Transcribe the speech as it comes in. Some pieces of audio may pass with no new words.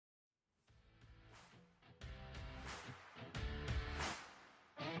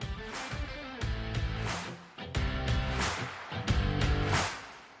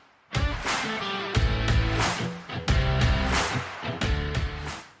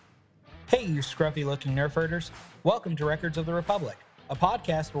Hey, you scruffy-looking nerf herders. Welcome to Records of the Republic, a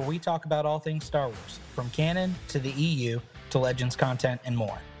podcast where we talk about all things Star Wars, from canon to the EU to Legends content and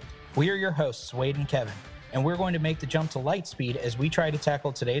more. We are your hosts, Wade and Kevin, and we're going to make the jump to light speed as we try to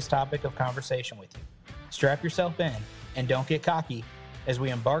tackle today's topic of conversation with you. Strap yourself in and don't get cocky as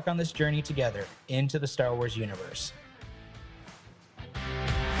we embark on this journey together into the Star Wars universe.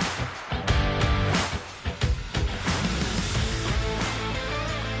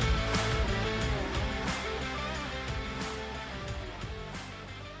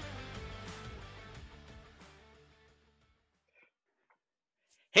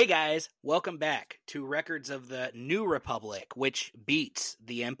 Hey guys, welcome back to Records of the New Republic, which beats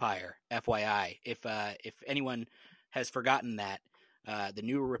the Empire, FYI. If anyone has forgotten that, the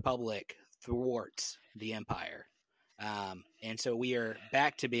New Republic thwarts the Empire. And so we are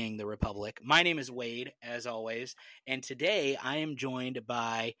back to being the Republic. My name is Wade, as always, and today I am joined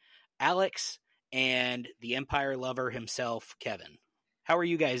by Alex and the Empire lover himself, Kevin. How are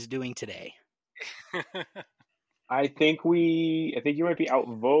you guys doing today? I think you might be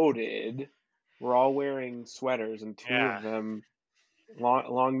outvoted. We're all wearing sweaters, and two of them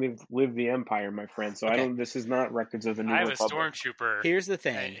long live the Empire, my friend. So Okay. this is not Records of the New Republic. I have a stormtrooper. Here's the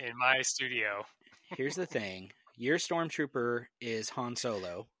thing. In my studio. Here's the thing. Your stormtrooper is Han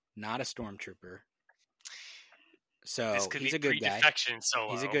Solo, not a stormtrooper. So this could he's be a good guy.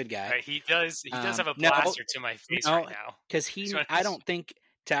 Solo. He's a good guy. He does have a blaster to my face right now. Because I don't think,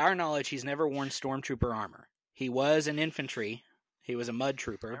 to our knowledge, he's never worn stormtrooper armor. He was an infantry. He was a mud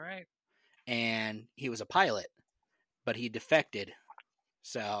trooper. All right. And he was a pilot, but he defected.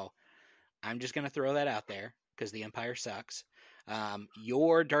 So I'm just going to throw that out there because the Empire sucks.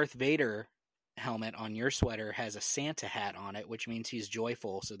 Your Darth Vader helmet on your sweater has a Santa hat on it, which means he's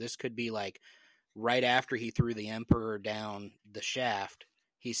joyful. So this could be like right after he threw the Emperor down the shaft,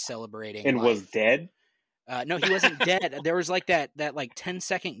 he's celebrating and life. Was dead. No, he wasn't dead. There was like that like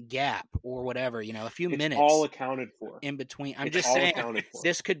 10-second gap or whatever, a few minutes. All accounted for in between. I'm just saying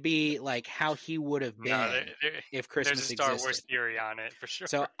this could be like how he would have been if Christmas existed. There's a Star Wars theory on it for sure.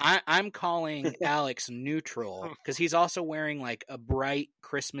 So I'm calling Alex neutral because he's also wearing like a bright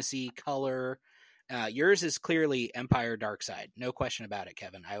Christmassy color. Yours is clearly Empire Dark Side. No question about it,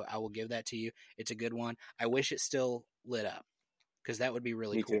 Kevin. I will give that to you. It's a good one. I wish it still lit up, because that would be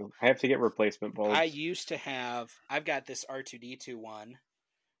really cool. Me too. I have to get replacement bulbs. I've got this R2-D2 one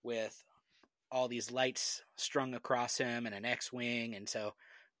with all these lights strung across him and an X-Wing, and so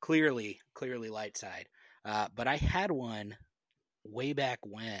clearly light side. But I had one way back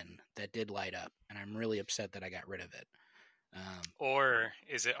when that did light up, and I'm really upset that I got rid of it. Or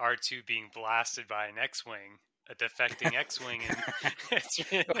is it R2 being blasted by an X-Wing, a defecting X-Wing?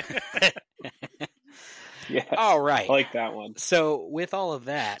 Yes, all right. I like that one. So with all of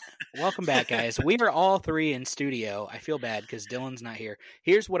that, welcome back, guys. We are all three in studio. I feel bad because Dillon's not here.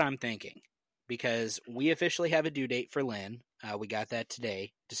 Here's what I'm thinking, because we officially have a due date for Lynn. We got that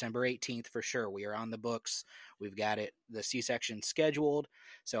today, December 18th for sure. We are on the books. We've got the C-section scheduled.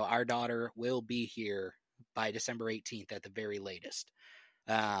 So our daughter will be here by December 18th at the very latest.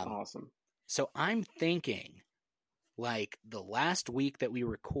 Awesome. So I'm thinking like the last week that we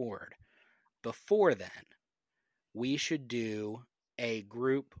record, before then, we should do a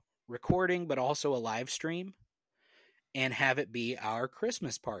group recording, but also a live stream, and have it be our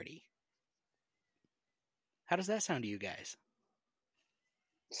Christmas party. How does that sound to you guys?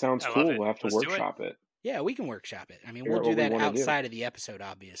 Sounds cool. We'll have to workshop it. Yeah, we can workshop it. I mean, we'll do that outside of the episode,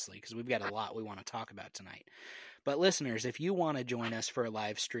 obviously, because we've got a lot we want to talk about tonight. But listeners, if you want to join us for a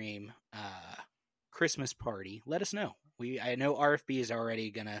live stream Christmas party, let us know. I know RFB is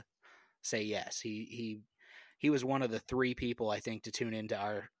already going to say yes. He was one of the 3 people, I think, to tune into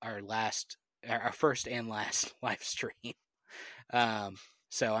our first and last live stream.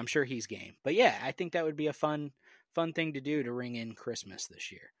 So I'm sure he's game. But yeah, I think that would be a fun thing to do to ring in Christmas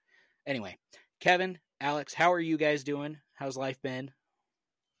this year. Anyway, Kevin, Alex, how are you guys doing? How's life been?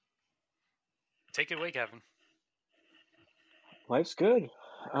 Take it away, Kevin. Life's good.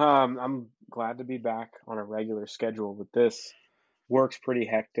 I'm glad to be back on a regular schedule with this. Work's pretty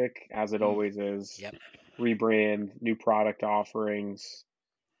hectic, as it always is. Yep. Rebrand, new product offerings,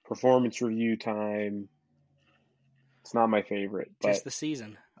 performance review time. It's not my favorite. Just the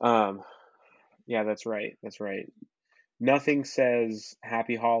season. Yeah, that's right. Nothing says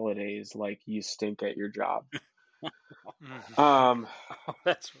happy holidays like you stink at your job. Oh,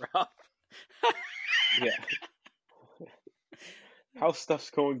 that's rough. Yeah. House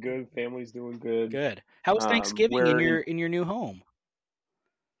stuff's going good. Family's doing good. Good. How was Thanksgiving in your new home?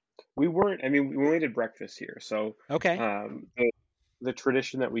 We only did breakfast here. So okay. the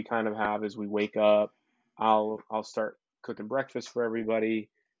tradition that we kind of have is we wake up, I'll start cooking breakfast for everybody,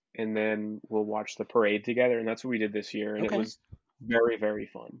 and then we'll watch the parade together, and that's what we did this year, and it Okay. was very, very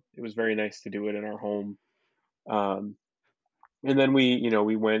fun. It was very nice to do it in our home. And then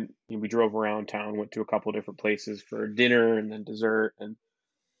we went, we drove around town, went to a couple different places for dinner and then dessert, and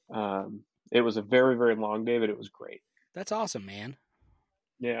it was a very, very long day, but it was great. That's awesome, man.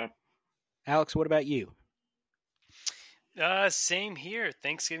 Yeah. Alex, what about you? Same here.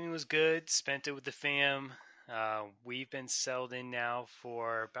 Thanksgiving was good. Spent it with the fam. We've been settled in now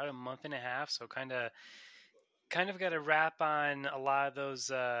for about a month and a half, so kind of got a wrap on a lot of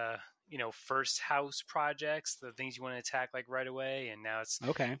those first house projects, the things you want to attack like right away, and now it's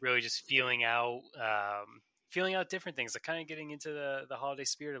really just feeling out different things, like kind of getting into the holiday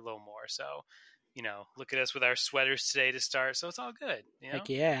spirit a little more. So, look at us with our sweaters today to start, so it's all good. Heck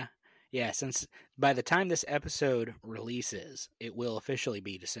yeah. Yeah, since by the time this episode releases, it will officially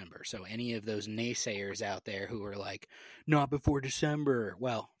be December. So any of those naysayers out there who are like, not before December,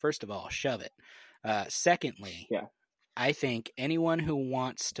 well, first of all, shove it. Secondly, I think anyone who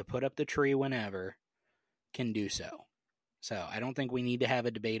wants to put up the tree whenever can do so. So I don't think we need to have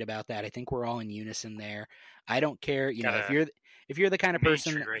a debate about that. I think we're all in unison there. I don't care, if you're the kind of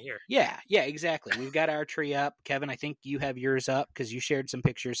person right here. Yeah, exactly. We've got our tree up. Kevin, I think you have yours up because you shared some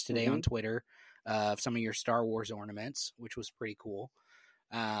pictures today on Twitter of some of your Star Wars ornaments, which was pretty cool.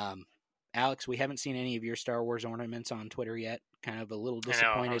 Alex, we haven't seen any of your Star Wars ornaments on Twitter yet. Kind of a little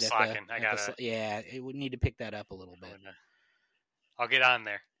disappointed it would need to pick that up a little bit. I'll get on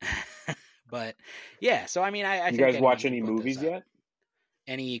there. But yeah, so I mean, I you think guys watch any movies yet?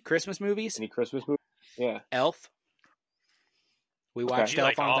 Any Christmas movies? Yeah. Elf. We watched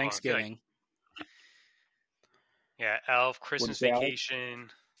Elf on Thanksgiving. Yeah, Elf, Christmas Vacation,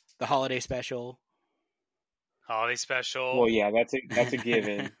 the holiday special. Well, yeah, that's a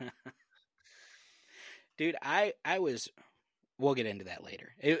given. Dude, we'll get into that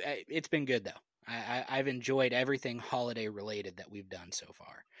later. It's been good though. I've enjoyed everything holiday related that we've done so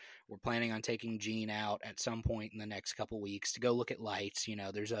far. We're planning on taking Gene out at some point in the next couple weeks to go look at lights.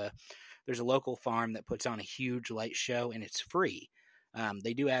 There's a local farm that puts on a huge light show, and it's free.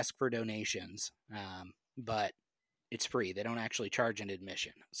 They do ask for donations, but it's free. They don't actually charge an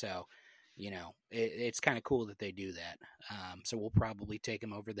admission. So, it's kind of cool that they do that. So we'll probably take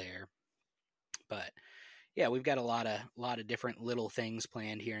him over there. But yeah, we've got a lot of different little things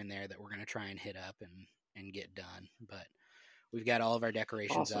planned here and there that we're going to try and hit up and get done. But we've got all of our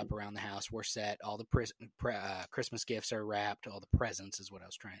decorations up around the house. We're set. All the Christmas gifts are wrapped. All the presents is what I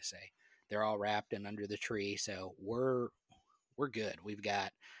was trying to say. They're all wrapped and under the tree. So we're good. We've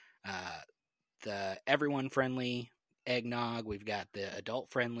got the everyone friendly eggnog. We've got the adult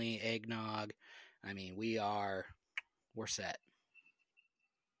friendly eggnog. I mean, we're set.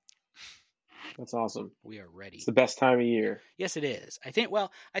 That's awesome. We are ready. It's the best time of year. Yes, it is. I think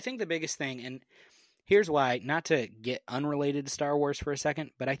the biggest thing, and here's why, not to get unrelated to Star Wars for a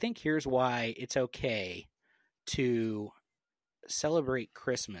second, but I think here's why it's okay to celebrate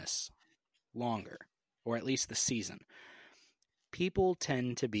Christmas longer, or at least the season. People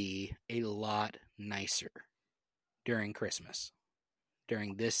tend to be a lot nicer during Christmas,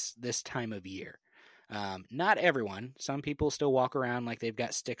 during this time of year. Not everyone. Some people still walk around like they've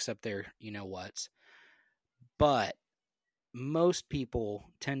got sticks up their you-know-whats. But most people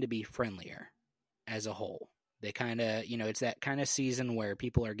tend to be friendlier as a whole. They kind of, it's that kind of season where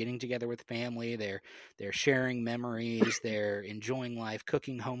people are getting together with family. They're sharing memories. They're enjoying life,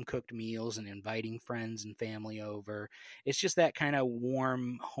 cooking home-cooked meals and inviting friends and family over. It's just that kind of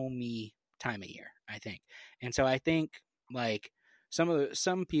warm, homey time of year, I think. And so I think, like,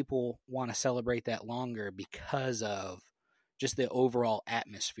 some people want to celebrate that longer because of just the overall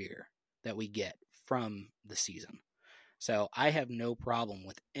atmosphere that we get from the season. So I have no problem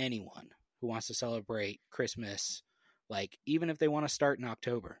with anyone who wants to celebrate Christmas, like, even if they want to start in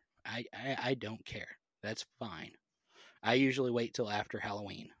October. I don't care. That's fine. I usually wait till after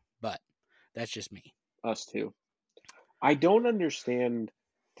Halloween, but that's just me. Us too. I don't understand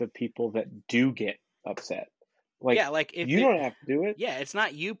the people that do get upset. Like, yeah, like if you don't have to do it. Yeah, it's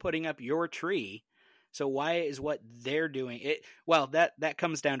not you putting up your tree. So why is what they're doing it? Well, that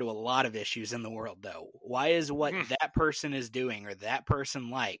comes down to a lot of issues in the world, though. Why is what that person is doing or that person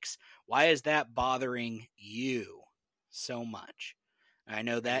likes, why is that bothering you so much? I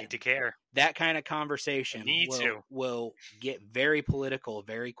know that you need to care. That kind of conversation will get very political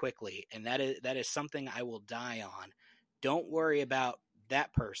very quickly, and that is something I will die on. Don't worry about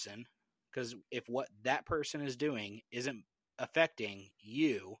that person, because if what that person is doing isn't affecting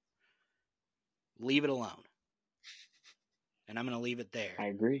you, leave it alone. and I'm going to leave it there. I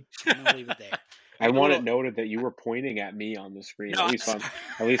agree. I'm going to leave it there. I want it noted that you were pointing at me on the screen, no,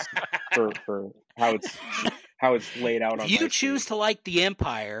 at least for how it's laid out on my screen. If you choose to like the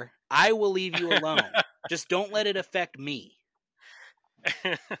Empire, I will leave you alone. Just don't let it affect me.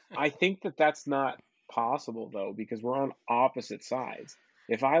 I think that's not possible, though, because we're on opposite sides.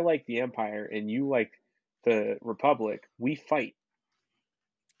 If I like the Empire and you like the Republic, we fight.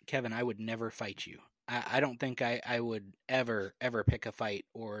 Kevin, I would never fight you. I don't think I would ever pick a fight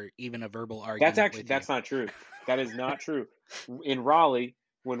or even a verbal argument. That's not true. That is not true. In Raleigh,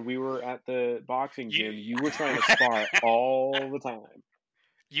 when we were at the boxing gym, you were trying to spar all the time.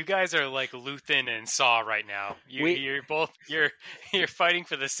 You guys are like Luthen and Saw right now. You're fighting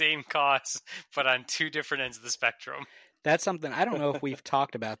for the same cause, but on two different ends of the spectrum. That's something I don't know if we've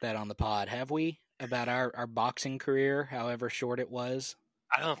talked about that on the pod. Have we? About our boxing career, however short it was?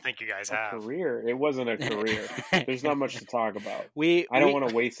 I don't think you guys have. Career? It wasn't a career. There's not much to talk about. I don't want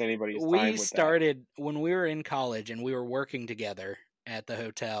to waste anybody's time with that. We started when we were in college and we were working together at the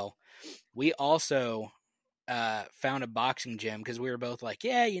hotel. We also found a boxing gym because we were both like,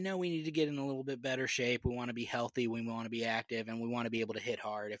 yeah, we need to get in a little bit better shape. We want to be healthy. We want to be active, and we want to be able to hit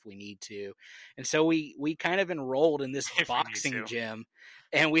hard if we need to. And so we kind of enrolled in this boxing gym,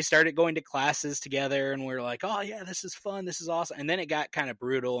 and we started going to classes together, and we were like, oh yeah, this is fun. This is awesome. And then it got kind of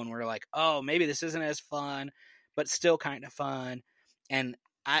brutal, and we were like, oh, maybe this isn't as fun, but still kind of fun. And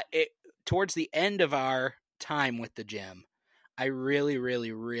towards the end of our time with the gym, I really,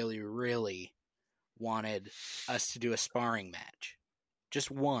 really, really, really wanted us to do a sparring match.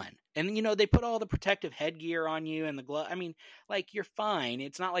 Just one. And, they put all the protective headgear on you and the glove. I mean, like, you're fine.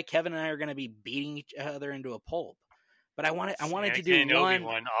 It's not like Kevin and I are going to be beating each other into a pulp. But I wanted to do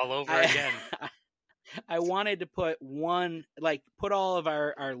one all over again. I wanted to put all of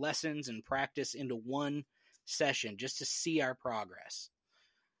our lessons and practice into one session just to see our progress.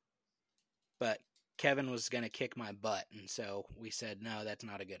 But Kevin was going to kick my butt. And so we said, no, that's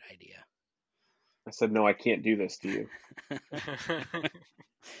not a good idea. I said, no, I can't do this to you.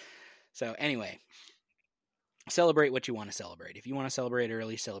 So anyway, celebrate what you want to celebrate. If you want to celebrate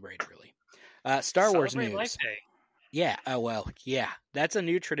early, celebrate early. Star Wars news. Life Day. Yeah. Oh, well, yeah. That's a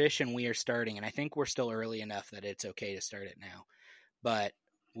new tradition we are starting, and I think we're still early enough that it's okay to start it now. But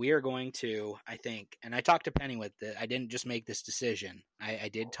we are going to, I think, and I talked to Penny with it. I didn't just make this decision. I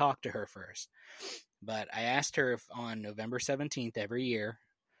did talk to her first. But I asked her if on November 17th every year,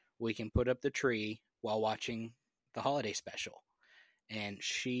 we can put up the tree while watching the holiday special. And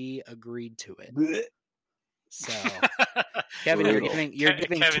she agreed to it. So, Kevin, you're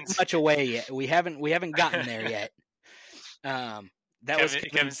giving too much away yet. We haven't gotten there yet.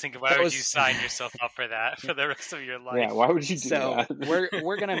 Kevin's thinking, why would you sign yourself up for that for the rest of your life? Yeah, why would you do that?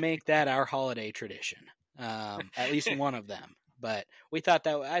 we're gonna make that our holiday tradition. At least one of them. But I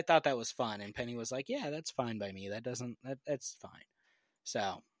thought that was fun, and Penny was like, "Yeah, that's fine by me. That's fine."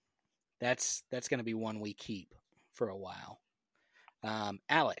 So that's gonna be one we keep for a while.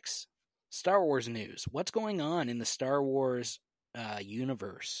 Alex, Star Wars news. What's going on in the Star Wars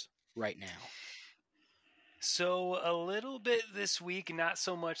universe right now? So a little bit this week, not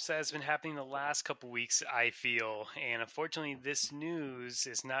so much that has been happening the last couple weeks, I feel. And unfortunately, this news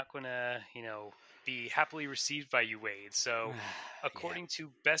is not going to, be happily received by you, Wade. So according to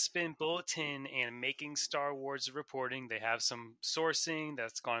Bespin Bulletin and Making Star Wars reporting, they have some sourcing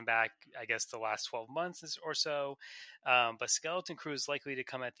that's gone back, I guess, the last 12 months or so. But Skeleton Crew is likely to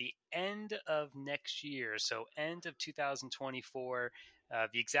come at the end of next year. So end of 2024.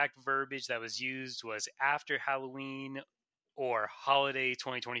 The exact verbiage that was used was after Halloween or holiday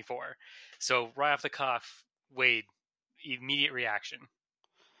 2024. So right off the cuff, Wade, immediate reaction.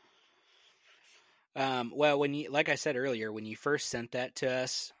 Well, like I said earlier, when you first sent that to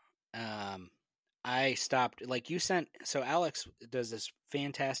us, I stopped. So Alex does this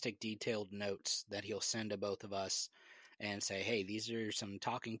fantastic detailed notes that he'll send to both of us and say, hey, these are some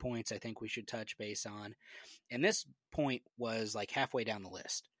talking points I think we should touch base on. And this point was like halfway down the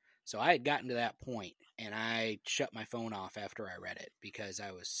list. So I had gotten to that point, and I shut my phone off after I read it because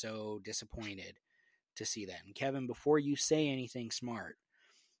I was so disappointed to see that. And Kevin, before you say anything smart,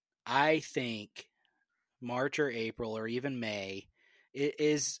 I think March or April or even May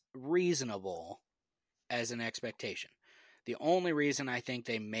is reasonable as an expectation. The only reason I think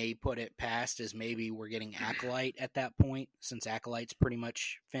they may put it past is maybe we're getting Acolyte at that point, since Acolyte's pretty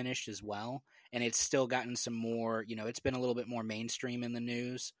much finished as well. And it's still gotten some more, it's been a little bit more mainstream in the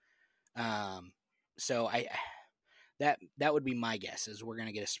news. So that would be my guess, is we're going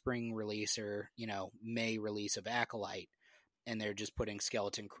to get a spring release or, May release of Acolyte, and they're just putting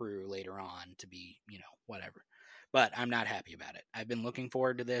Skeleton Crew later on to be, whatever. But I'm not happy about it. I've been looking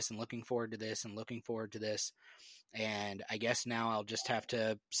forward to this and looking forward to this and looking forward to this. And I guess now I'll just have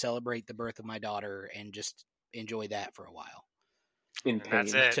to celebrate the birth of my daughter and just enjoy that for a while. And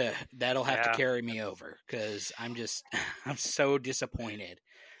that's it. That'll have to carry me over, because I'm so disappointed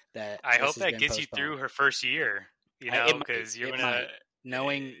that I hope that gets you through her first year, because you're going to...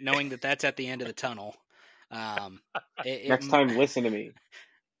 Knowing that that's at the end of the tunnel. Next time, listen to me.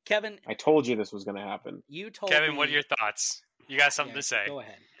 Kevin, I told you this was going to happen. Kevin, what are your thoughts? You got something to say? Go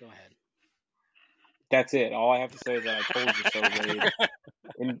ahead. That's it. All I have to say is that I told you so,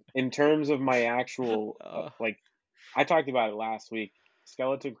 Wade. In terms of my actual, I talked about it last week.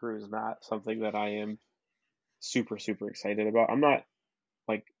 Skeleton Crew is not something that I am super, super excited about. I'm not,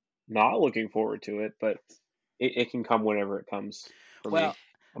 not looking forward to it, but it can come whenever it comes for me.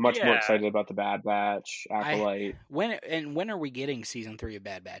 I'm much more excited about the Bad Batch, Acolyte. When are we getting season 3 of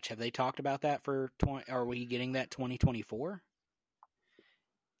Bad Batch? Have they talked about that are we getting that 2024?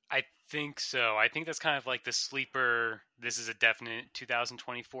 I think so. I think that's kind of like the sleeper. This is a definite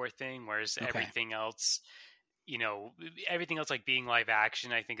 2024 thing, whereas everything else, like being live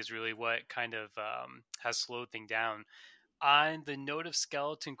action, I think is really what kind of has slowed things down. On the note of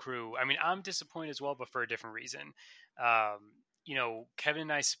Skeleton Crew, I mean, I'm disappointed as well, but for a different reason. Kevin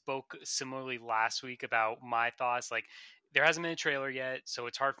and I spoke similarly last week about my thoughts. Like, there hasn't been a trailer yet, so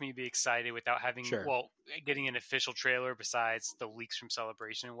it's hard for me to be excited without having, getting an official trailer besides the leaks from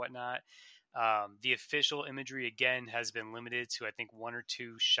Celebration and whatnot. The official imagery, again, has been limited to, I think, 1 or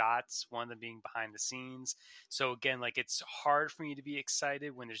 2 shots, one of them being behind the scenes. So, again, it's hard for me to be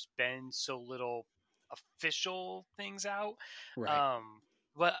excited when there's been so little official things out. Right.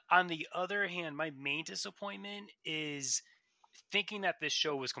 But on the other hand, my main disappointment is thinking that this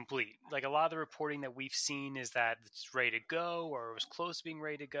show was complete. Like, a lot of the reporting that we've seen is that it's ready to go, or it was close to being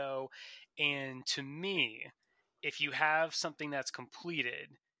ready to go. And to me, if you have something that's completed,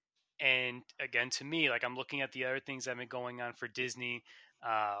 and again, to me, I'm looking at the other things that have been going on for Disney.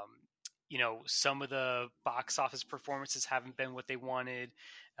 Some of the box office performances haven't been what they wanted.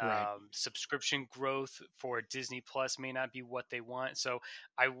 Right. Subscription growth for Disney Plus may not be what they want. So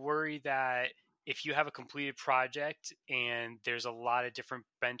I worry that if you have a completed project and there's a lot of different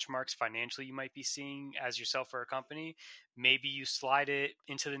benchmarks financially you might be seeing as yourself or a company, maybe you slide it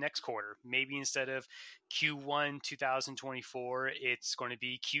into the next quarter. Maybe instead of Q1 2024, it's going to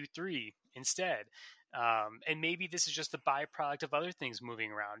be Q3 instead. And maybe this is just the byproduct of other things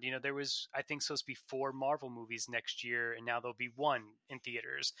moving around. There was, I think, supposed to be 4 Marvel movies next year, and now there'll be 1 in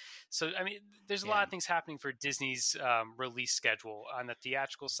theaters. So, I mean, there's a lot of things happening for Disney's release schedule on the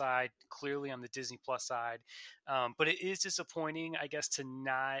theatrical side, clearly on the Disney Plus side. But it is disappointing, I guess, to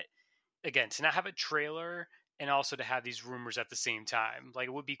not have a trailer and also to have these rumors at the same time.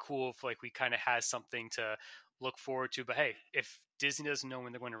 It would be cool if we kind of had something to look forward to. But hey, if Disney doesn't know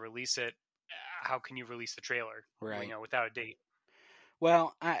when they're going to release it, how can you release the trailer, without a date?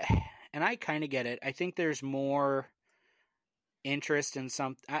 Well, I kind of get it. I think there's more interest in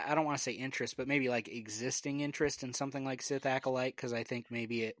I don't want to say interest, but maybe existing interest in something like Sith Acolyte, because I think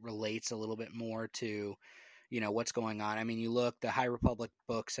maybe it relates a little bit more to, what's going on. I mean, you look, the High Republic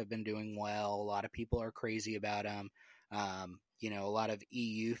books have been doing well. A lot of people are crazy about them. A lot of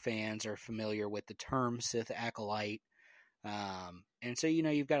EU fans are familiar with the term Sith Acolyte. And so,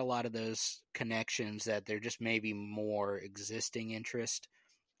 you've got a lot of those connections that there just may be more existing interest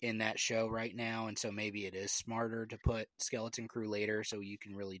in that show right now. And so maybe it is smarter to put Skeleton Crew later so you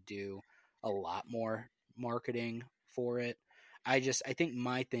can really do a lot more marketing for it. I think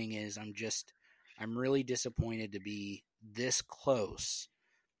my thing is I'm really disappointed to be this close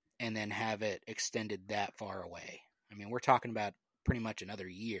and then have it extended that far away. I mean, we're talking about pretty much another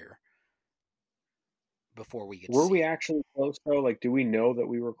year before we get Were we actually close though? Do we know that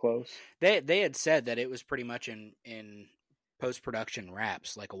we were close? They had said that it was pretty much in post-production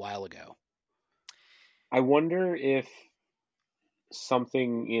wraps a while ago. I wonder if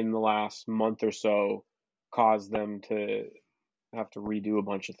something in the last month or so caused them to have to redo a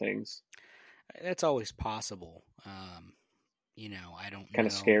bunch of things. That's always possible. I don't know. Kind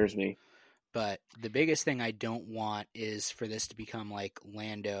of scares me. But the biggest thing I don't want is for this to become like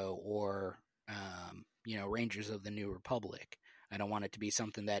Lando or Rangers of the New Republic. I don't want it to be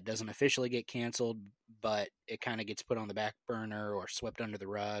something that doesn't officially get canceled, but it kind of gets put on the back burner or swept under the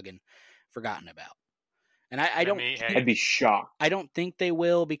rug and forgotten about. And I'd be shocked. I don't think they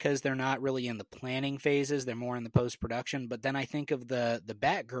will, because they're not really in the planning phases. They're more in the post-production. But then I think of the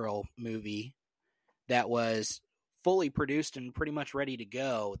Batgirl movie that was fully produced and pretty much ready to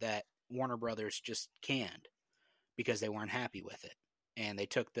go that Warner Brothers just canned because they weren't happy with it. And they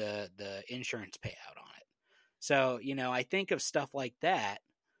took the insurance payout on it. So, I think of stuff like that,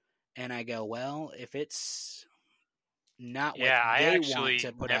 and I go, well, if it's not what they want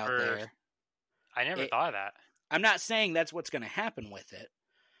to put out there. I never thought of that. I'm not saying that's what's going to happen with it,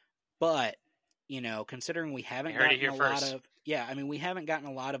 but, considering we haven't gotten a lot of, we haven't gotten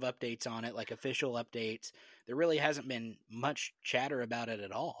a lot of updates on it, like official updates. There really hasn't been much chatter about it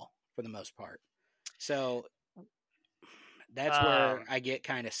at all for the most part. So that's where I get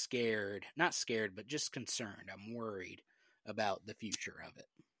kind of scared. Not scared, but just concerned. I'm worried about the future of it.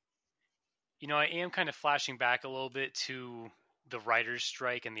 I am kind of flashing back a little bit to the writer's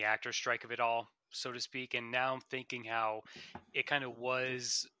strike and the actor's strike of it all, so to speak. And now I'm thinking how it kind of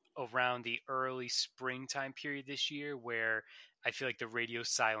was around the early springtime period this year where I feel like the radio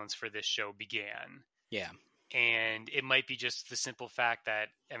silence for this show began. Yeah. And it might be just the simple fact that,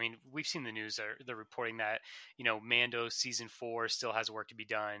 we've seen the news, they're reporting that, Mando season 4 still has work to be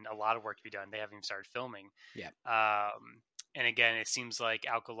done, a lot of work to be done. They haven't even started filming. Yeah. And again, it seems like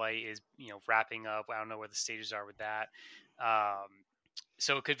Alkalite is, wrapping up. I don't know where the stages are with that.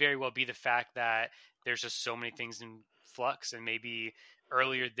 So it could very well be the fact that there's just so many things in flux, and maybe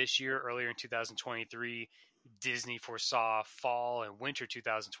earlier in 2023, Disney foresaw fall and winter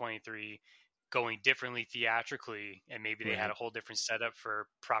 2023 going differently theatrically, and maybe they had a whole different setup for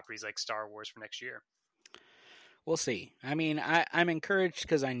properties like Star Wars for next year. We'll see. I'm encouraged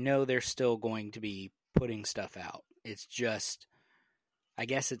because I know they're still going to be putting stuff out. It's just, I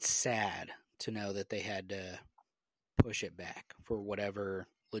guess it's sad to know that they had to push it back for whatever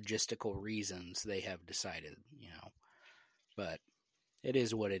logistical reasons they have decided, but it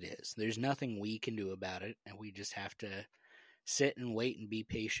is what it is. There's nothing we can do about it, and we just have to sit and wait and be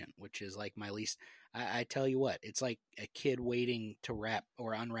patient, which is like my least. I tell you what, it's like a kid waiting to wrap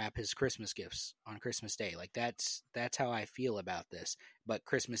or unwrap his Christmas gifts on Christmas Day. Like that's how I feel about this. But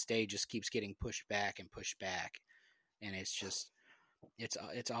Christmas Day just keeps getting pushed back, and it's just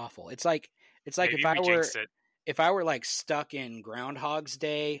it's awful. It's like if I were like stuck in Groundhog's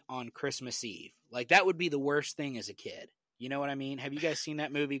Day on Christmas Eve. Like that would be the worst thing as a kid. You know what I mean? Have you guys seen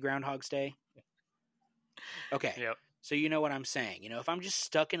that movie Groundhog's Day? Okay. Yep. So you know what I'm saying. If I'm just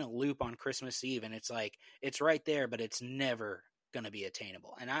stuck in a loop on Christmas Eve and it's like, it's right there, but it's never going to be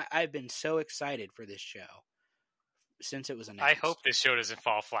attainable. And I've been so excited for this show since it was announced. I hope this show doesn't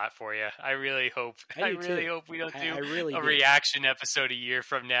fall flat for you. I really hope. I really hope we don't do a reaction episode a year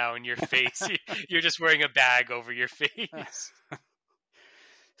from now in your face. You're just wearing a bag over your face.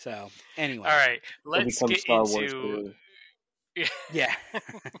 So, anyway. All right. Let's get into... Yeah.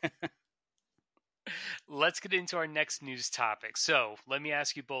 Let's get into our next news topic. So let me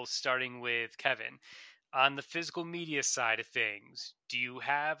ask you both, starting with Kevin. On the physical media side of things, do you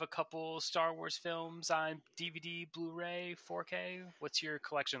have a couple Star Wars films on DVD, Blu-ray, 4K? What's your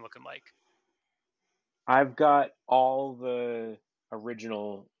collection looking like? I've got all the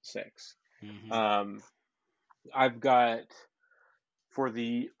original 6. Mm-hmm. I've got, for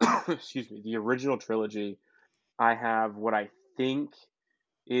the, the original trilogy, I have what I think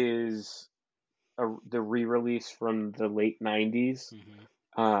is the re-release from the late 90s.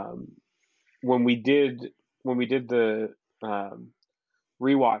 Mm-hmm. When we did the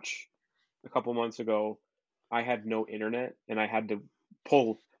rewatch a couple months ago, I had no internet and I had to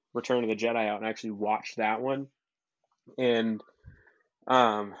pull Return of the Jedi out and actually watch that one. And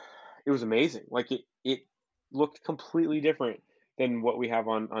it was amazing. Like it looked completely different than what we have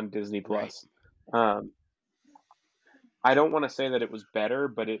on Disney Plus. Right. I don't want to say that it was better,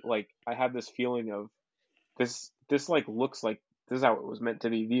 but it I had this feeling of this looks like this is how it was meant to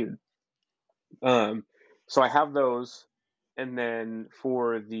be viewed. So I have those, and then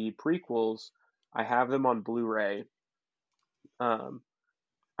for the prequels, I have them on Blu-ray.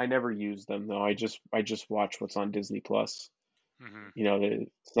 I never use them though. I just watch what's on Disney Plus. Mm-hmm.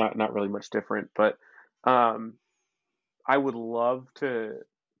 It's not really much different, but I would love to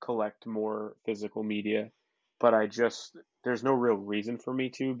collect more physical media, but there's no real reason for me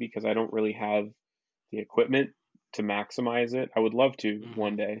to, because I don't really have the equipment to maximize it. I would love to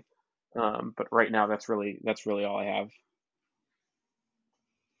one day. But right now that's really all I have.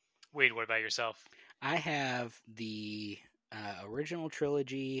 Wade, what about yourself? I have the original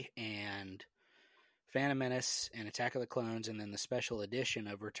trilogy and Phantom Menace and Attack of the Clones, and then the special edition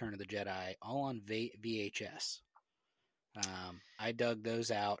of Return of the Jedi, all on VHS. I dug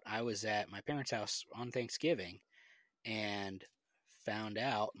those out. I was at my parents' house on Thanksgiving and found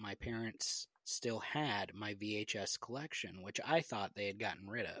out my parents still had my VHS collection, which I thought they had gotten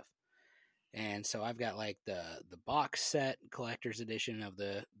rid of. And so I've got the box set collector's edition of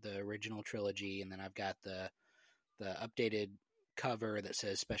the original trilogy, and then I've got the updated cover that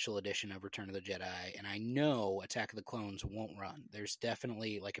says Special Edition of Return of the Jedi, and I know Attack of the Clones won't run. There's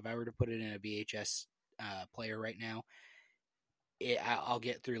definitely, like, if I were to put it in a VHS player right now, I'll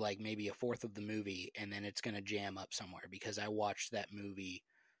get through like maybe a fourth of the movie, and then it's going to jam up somewhere because I watched that movie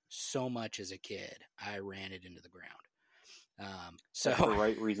so much as a kid. I ran it into the ground. So that's the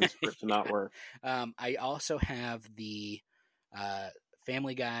right reasons for it to not work. I also have the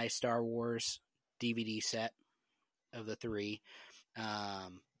Family Guy Star Wars DVD set of the 3.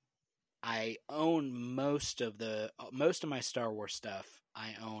 I own most of my Star Wars stuff.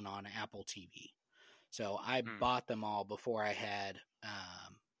 I own on Apple TV. So I bought them all before I had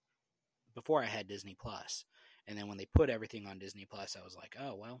Disney Plus. And then when they put everything on Disney Plus, I was like,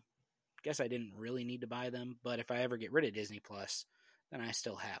 oh, well, guess I didn't really need to buy them. But if I ever get rid of Disney Plus, then I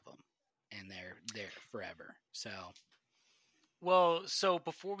still have them. And they're there forever. So. Well, so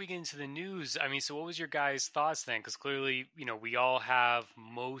before we get into the news, I mean, so what was your guys' thoughts then? Because clearly, we all have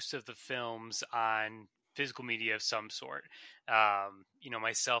most of the films on physical media of some sort.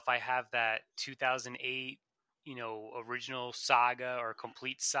 Myself, I have that 2008, original saga or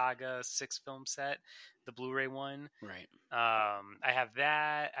complete saga 6-film set, the Blu-ray one. Right. I have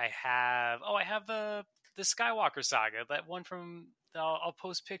that. I have the Skywalker saga, that one from. I'll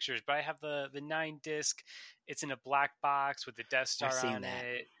post pictures, but I have the 9-disc. It's in a black box with the Death Star on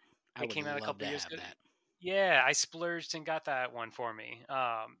it. It came out a couple years ago. That. Yeah, I splurged and got that one for me.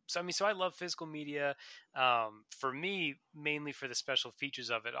 So I love physical media. For me, mainly for the special features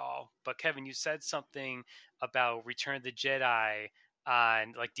of it all. But Kevin, you said something about Return of the Jedi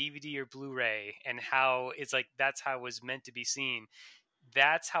on like DVD or Blu-ray, and how it's like that's how it was meant to be seen.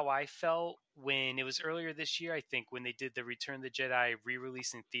 That's how I felt when it was earlier this year, I think, when they did the Return of the Jedi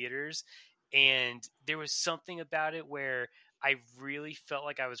re-release in theaters. And there was something about it where I really felt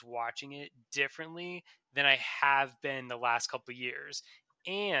like I was watching it differently than I have been the last couple of years.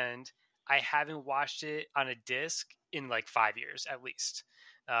 And I haven't watched it on a disc in like 5 years at least.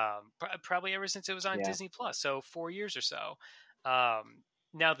 Probably ever since it was on Disney Plus, so 4 years or so.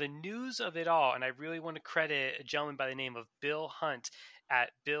 Now, the news of it all, and I really want to credit a gentleman by the name of Bill Hunt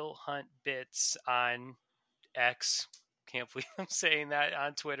at Bill Hunt Bits on X. Can't believe I'm saying that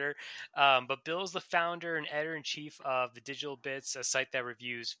on Twitter. But Bill's the founder and editor-in-chief of the Digital Bits, a site that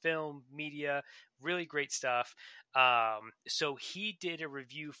reviews film, media, really great stuff. So he did a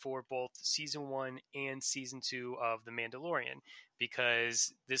review for both season 1 and season 2 of The Mandalorian,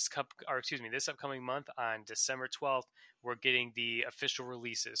 because this upcoming month on December 12th, we're getting the official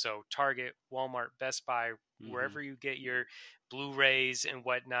releases. So Target, Walmart, Best Buy, wherever you get your Blu-rays and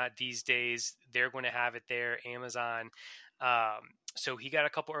whatnot these days, they're going to have it there. Amazon. So he got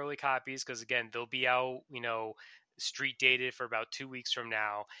a couple early copies because, again, they'll be out, street dated for about 2 weeks from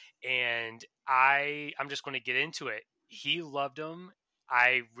now. And I'm just going to get into it. He loved them.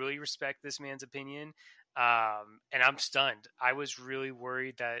 I really respect this man's opinion. And I'm stunned. I was really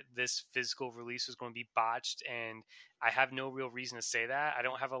worried that this physical release was going to be botched, and I have no real reason to say that. I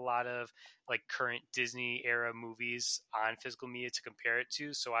don't have a lot of like current Disney era movies on physical media to compare it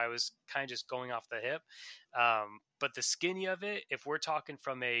to, so I was kind of just going off the hip. But the skinny of it, if we're talking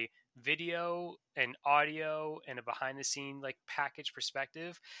from a video and audio and a behind the scene like package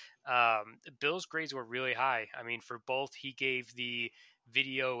perspective, Bill's grades were really high. I mean, for both, he gave the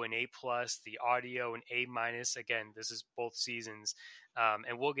video an A+, the audio an A-. Again, this is both seasons,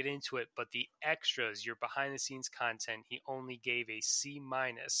 and we'll get into it. But the extras, your behind the scenes content, he only gave a C-.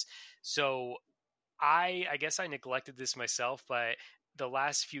 So I guess I neglected this myself, but the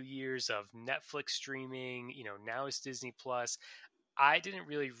last few years of Netflix streaming, now it's Disney Plus, I didn't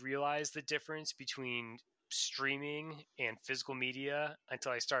really realize the difference between streaming and physical media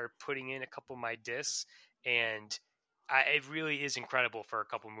until I started putting in a couple of my discs, and it really is incredible for a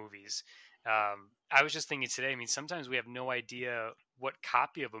couple movies. I was just thinking today, I mean, sometimes we have no idea what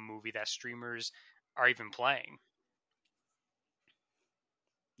copy of a movie that streamers are even playing.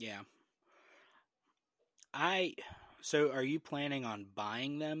 Yeah. So are you planning on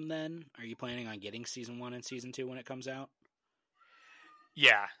buying them then? Are you planning on getting season 1 and season 2 when it comes out?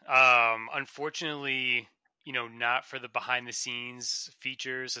 Yeah. Unfortunately, not for the behind the scenes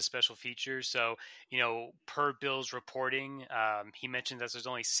features, the special features. So, per Bill's reporting, he mentioned that there's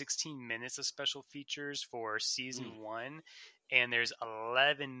only 16 minutes of special features for season 1, and there's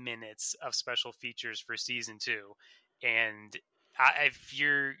 11 minutes of special features for season 2. And if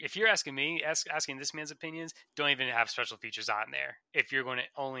you're asking me, asking this man's opinions, don't even have special features on there if you're going to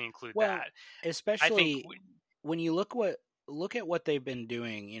only include that. Especially when you look look at what they've been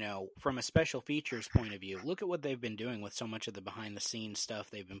doing, you know, from a special features point of view. Look at what they've been doing with so much of the behind the scenes stuff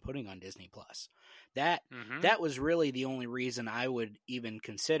they've been putting on Disney Plus. That was really the only reason I would even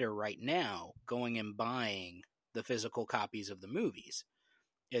consider right now going and buying the physical copies of the movies,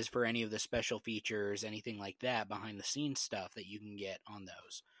 is for any of the special features, anything like that, behind the scenes stuff that you can get on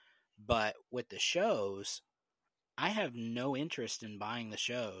those. But with the shows, I have no interest in buying the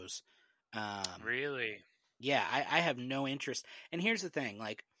shows. Really? Yeah, I have no interest. And here's the thing,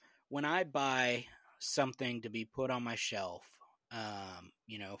 like, when I buy something to be put on my shelf,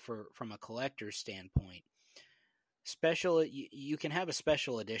 you know, from a collector's standpoint, you can have a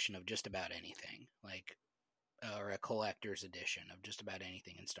special edition of just about anything, like, or a collector's edition of just about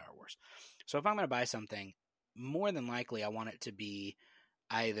anything in Star Wars. So if I'm going to buy something, more than likely I want it to be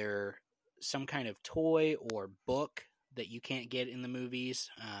either some kind of toy or book that you can't get in the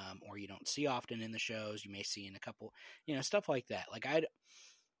movies, or you don't see often in the shows. You may see in a couple, you know, stuff like that. Like,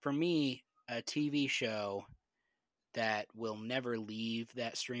 for me, a TV show that will never leave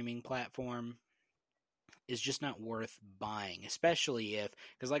that streaming platform is just not worth buying, especially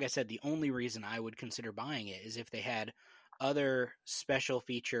because like I said, the only reason I would consider buying it is if they had other special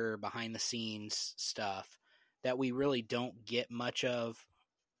feature behind the scenes stuff that we really don't get much of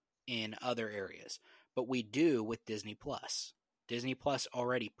in other areas, but we do with Disney Plus. Disney Plus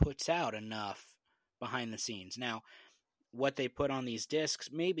already puts out enough behind the scenes. Now, what they put on these discs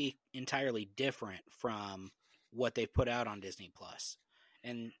may be entirely different from what they put out on Disney Plus.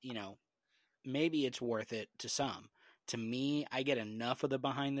 And, you know, maybe it's worth it to some. To me, I get enough of the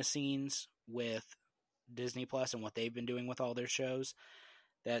behind the scenes with Disney Plus and what they've been doing with all their shows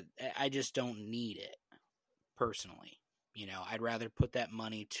that I just don't need it personally. You know, I'd rather put that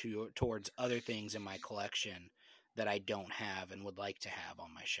money towards other things in my collection that I don't have and would like to have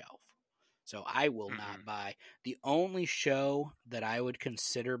on my shelf. So I will not buy. The only show that I would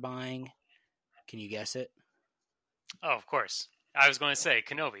consider buying, can you guess it? Oh, of course. I was going to say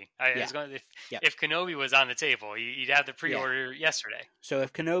Kenobi. If Kenobi was on the table, you'd have the pre-order yesterday. So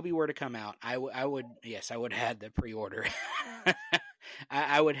if Kenobi were to come out, I would have had the pre-order.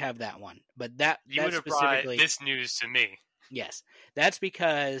 I would have that one. But you would have brought this news to me. Yes, that's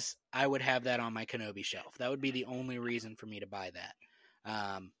because I would have that on my Kenobi shelf. That would be the only reason for me to buy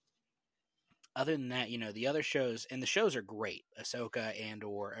that. Other than that, you know, the other shows, and the shows are great. Ahsoka and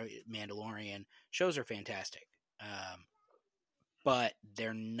or Mandalorian shows are fantastic. But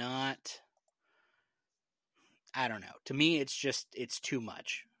they're not, I don't know. To me, it's too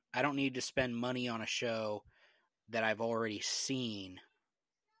much. I don't need to spend money on a show that I've already seen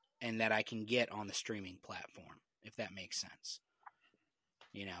and that I can get on the streaming platform, if that makes sense.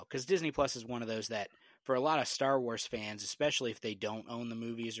 You know, because Disney Plus is one of those that, for a lot of Star Wars fans, especially if they don't own the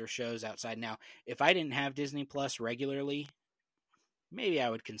movies or shows outside. Now, if I didn't have Disney Plus regularly, maybe I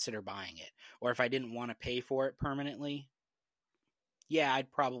would consider buying it. Or if I didn't want to pay for it permanently, yeah,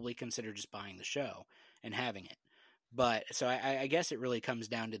 I'd probably consider just buying the show and having it. But so I guess it really comes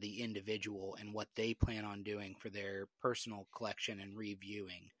down to the individual and what they plan on doing for their personal collection and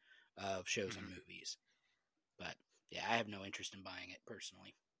reviewing of shows and movies. But yeah, I have no interest in buying it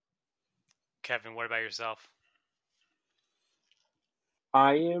personally. Kevin, what about yourself?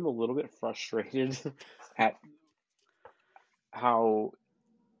 I am a little bit frustrated at how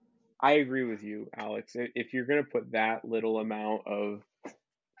I agree with you, Alex. If you're going to put that little amount of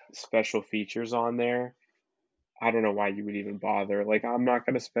special features on there, I don't know why you would even bother. Like,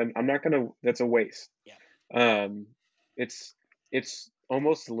 that's a waste. Yeah. It's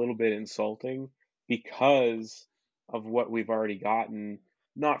almost a little bit insulting because of what we've already gotten,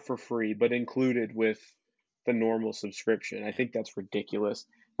 not for free, but included with the normal subscription. I think that's ridiculous.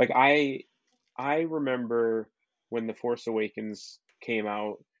 Like, I remember when The Force Awakens came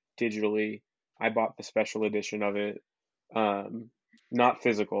out digitally, I bought the special edition of it. Not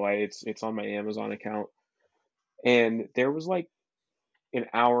physical. It's on my Amazon account. And there was like an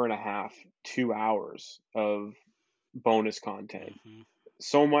hour and a half, 2 hours of bonus content.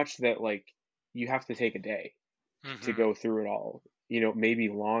 So much that, like, you have to take a day to go through it all, you know, maybe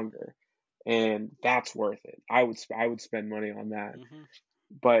longer. And that's worth it. I would spend money on that.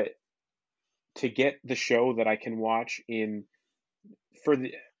 But to get the show that I can watch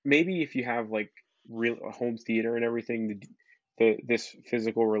maybe if you have like real home theater and everything, this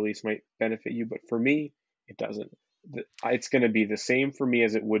physical release might benefit you. But for me, it doesn't. It's going to be the same for me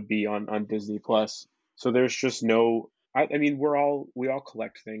as it would be on Disney Plus. So there's just no. I mean, we all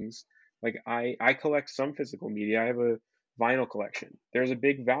collect things. Like I collect some physical media. I have a vinyl collection. There's a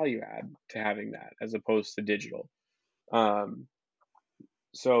big value add to having that as opposed to digital.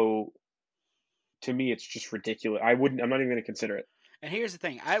 So to me, it's just ridiculous. I'm not even going to consider it. And here's the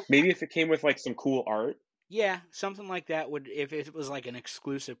thing. Maybe if it came with like some cool art. Yeah, something like that would, if it was like an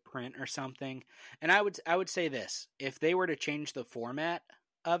exclusive print or something. And I would say this, if they were to change the format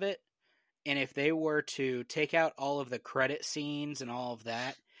of it, and if they were to take out all of the credit scenes and all of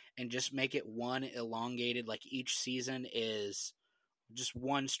that, and just make it one elongated, like each season is just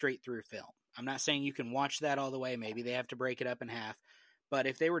one straight through film. I'm not saying you can watch that all the way. Maybe they have to break it up in half. But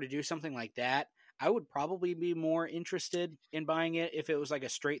if they were to do something like that, I would probably be more interested in buying it if it was like a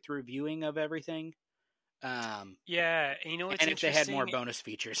straight through viewing of everything. Yeah, and you know what's and if they had more interesting? bonus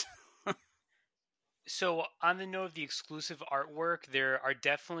features. So on the note of the exclusive artwork, there are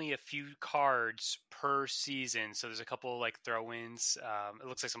definitely a few cards per season. So there's a couple like throw-ins. It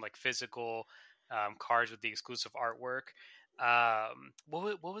looks like some like physical cards with the exclusive artwork.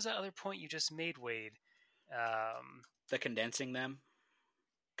 What was that other point you just made, Wade? The condensing them,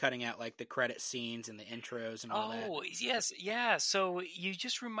 cutting out like the credit scenes and the intros and all that. Oh, yes, yeah. So you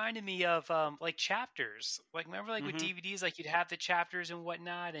just reminded me of like chapters. Like remember like with DVDs, like you'd have the chapters and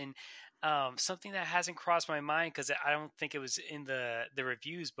whatnot, and something that hasn't crossed my mind because I don't think it was in the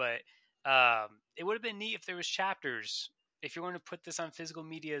reviews, but it would have been neat if there was chapters. If you're going to put this on physical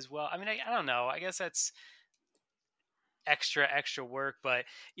media as well, I mean, I don't know. I guess that's extra work, but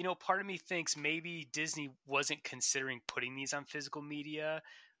you know, part of me thinks maybe Disney wasn't considering putting these on physical media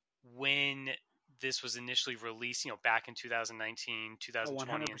when this was initially released, you know, back in 2019,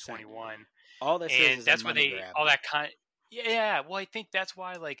 2020, 100%. And 21. All this is that's a why money grab. all that yeah, well, I think that's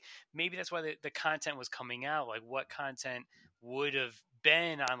why, like, maybe that's why the content was coming out. Like, what content would have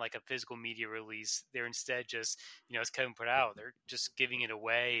been on, like, a physical media release? They're instead just, you know, as Kevin put out, they're just giving it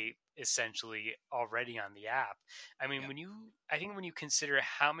away, essentially, already on the app. I mean, I think when you consider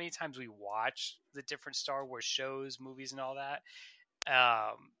how many times we watch the different Star Wars shows, movies, and all that,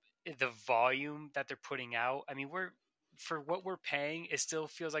 the volume that they're putting out, I mean, for what we're paying, it still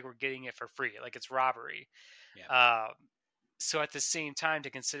feels like we're getting it for free. Like, it's robbery. Yeah. So at the same time,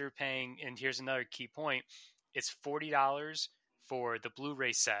 to consider paying, and here's another key point, it's $40 for the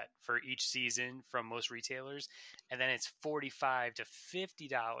Blu-ray set for each season from most retailers, and then it's $45 to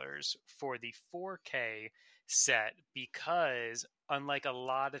 $50 for the 4K set, because unlike a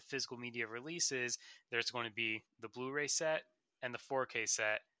lot of physical media releases, there's going to be the Blu-ray set and the 4K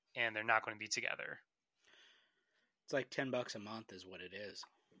set, and they're not going to be together. It's like $10 a month is what it is.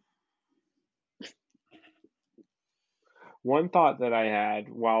 One thought that I had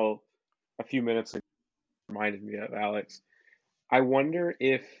while a few minutes ago reminded me of, Alex, I wonder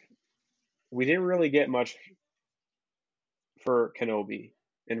if we didn't really get much for Kenobi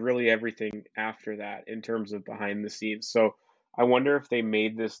and really everything after that in terms of behind the scenes. So I wonder if they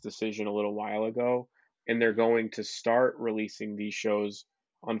made this decision a little while ago and they're going to start releasing these shows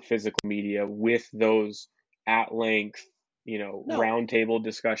on physical media with those at length, you know, roundtable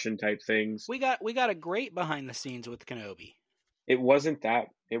discussion type things. We got a great behind the scenes with Kenobi. It wasn't that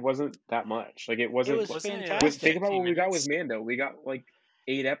much. Like it wasn't. It was fantastic. Think about what we got with Mando. We got like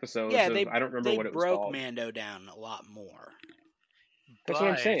 8 episodes. Yeah, I don't remember what it was called. They broke Mando down a lot more. That's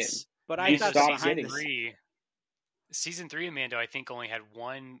what I'm saying. But I thought season 3 of Mando, I think, only had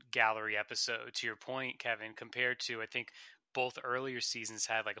one gallery episode. To your point, Kevin, compared to I think both earlier seasons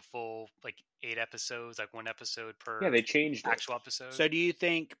had like a full 8 episodes, like 1 episode per. Yeah, they changed actual episode. So do you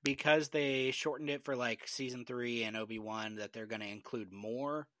think because they shortened it for like season 3 and Obi-Wan that they're going to include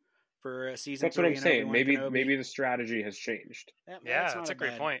more for season 3? That's what I'm saying. Maybe the strategy has changed. That's a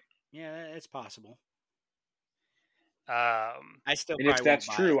great point. Yeah, it's possible. I still. And if that's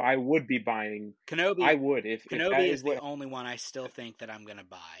true, I would be buying Kenobi. I would if Kenobi is the only one I still think that I'm going to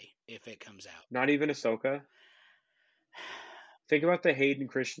buy if it comes out. Not even Ahsoka. Think about the Hayden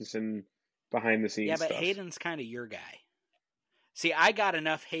Christensen behind the scenes. Yeah, but stuff. Hayden's kind of your guy. See, I got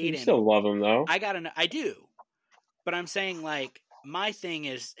enough Hayden. You still love him though. I do, but I'm saying like my thing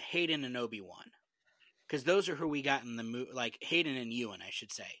is Hayden and Obi-Wan, because those are who we got in the movie. Like Hayden and Ewan, I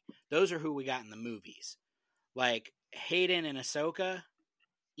should say. Those are who we got in the movies. Like Hayden and Ahsoka,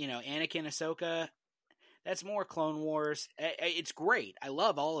 you know, Anakin, Ahsoka. That's more Clone Wars. It's great. I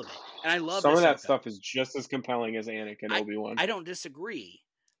love all of it, and I love some Ahsoka. of that stuff is just as compelling as Anakin Obi-Wan. I don't disagree,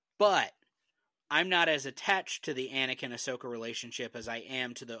 but I'm not as attached to the Anakin Ahsoka relationship as I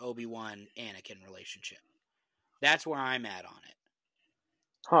am to the Obi-Wan Anakin relationship. That's where I'm at on it.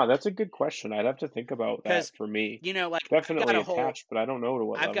 Huh, that's a good question. I'd have to think about that for me. You know, like definitely attached, but I don't know to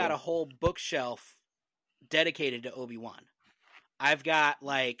what level. I've got a whole bookshelf dedicated to Obi-Wan. I've got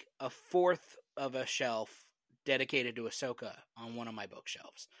like a fourth of a shelf dedicated to Ahsoka on one of my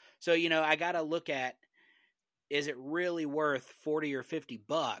bookshelves. So, you know, I got to look at, is it really worth $40 or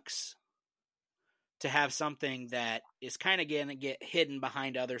 $50 to have something that is kind of going to get hidden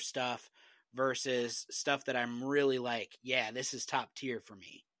behind other stuff versus stuff that I'm really like, yeah, this is top tier for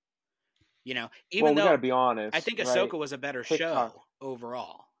me. You know, even though we gotta be honest, I think right? Ahsoka was a better TikTok. show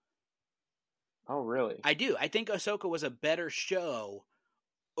overall. Oh, really? I do. I think Ahsoka was a better show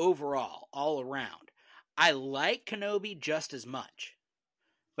overall, all around. I like Kenobi just as much.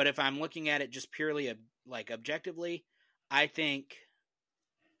 But if I'm looking at it just purely like objectively, I think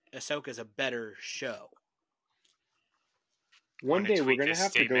Ahsoka's a better show. One day we're going to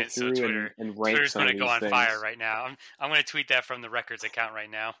have to go through so and rank Twitter's some of these things. Twitter's going to go on fire right now. I'm going to tweet that from the records account right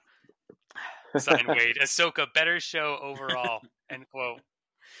now. Sign Wade. Ahsoka, better show overall. End quote.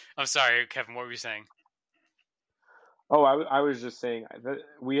 I'm sorry, Kevin, what were you saying? Oh, I was just saying that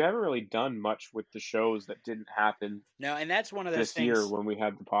we haven't really done much with the shows that didn't happen. No, and that's one of those this things year when we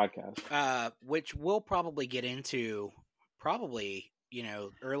had the podcast, which we'll probably get into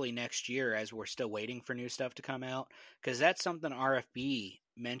early next year as we're still waiting for new stuff to come out, because that's something RFB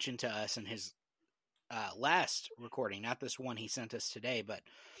mentioned to us in his last recording, not this one he sent us today, but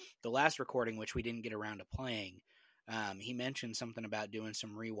the last recording, which we didn't get around to playing. He mentioned something about doing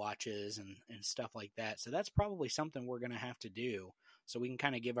some rewatches and stuff like that. So that's probably something we're going to have to do, so we can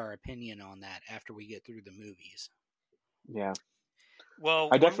kind of give our opinion on that after we get through the movies. Yeah. Well,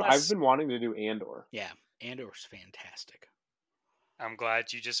 I've been wanting to do Andor. Yeah, Andor's fantastic. I'm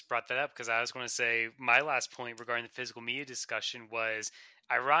glad you just brought that up, because I was going to say my last point regarding the physical media discussion was,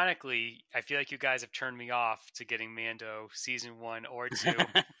 ironically, I feel like you guys have turned me off to getting Mando season 1 or 2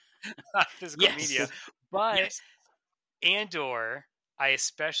 on physical media. But Andor, I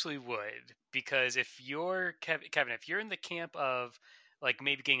especially would, because if you're Kevin, if you're in the camp of like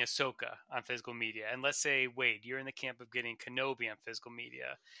maybe getting Ahsoka on physical media, and let's say Wade, you're in the camp of getting Kenobi on physical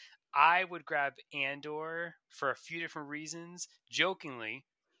media, I would grab Andor for a few different reasons. Jokingly,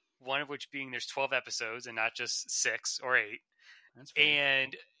 one of which being there's 12 episodes and not just 6 or 8. That's fair.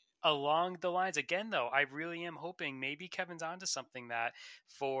 And along the lines, again, though, I really am hoping maybe Kevin's onto something, that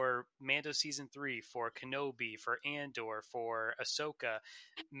for Mando season 3, for Kenobi, for Andor, for Ahsoka,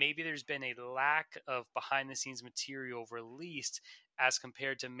 maybe there's been a lack of behind the scenes material released as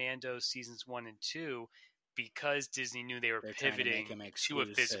compared to Mando seasons 1 and 2, because Disney knew they were pivoting to a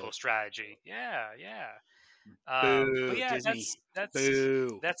physical strategy. Yeah. Boo, but yeah, Disney.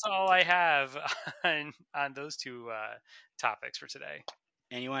 That's all I have on those two topics for today.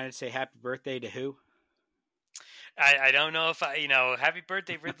 And you wanted to say happy birthday to who? I don't know if happy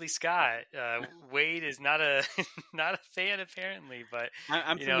birthday Ridley Scott. Wade is not a fan apparently, but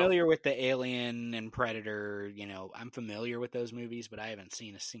I'm familiar with the Alien and Predator. I'm familiar with those movies, but I haven't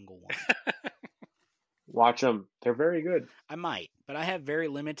seen a single one. Watch them; they're very good. I might, but I have very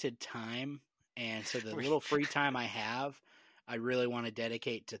limited time, and so the little free time I have, I really want to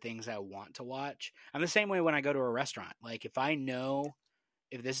dedicate to things I want to watch. I'm the same way when I go to a restaurant. Like if I know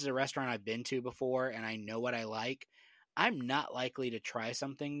if this is a restaurant I've been to before and I know what I like, I'm not likely to try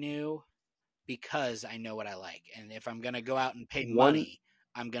something new because I know what I like. And if I'm going to go out and pay money,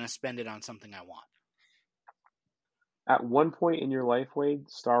 I'm going to spend it on something I want. At one point in your life, Wade,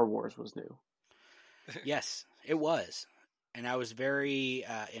 Star Wars was new. Yes, it was. And I was very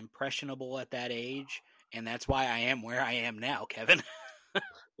impressionable at that age. And that's why I am where I am now, Kevin.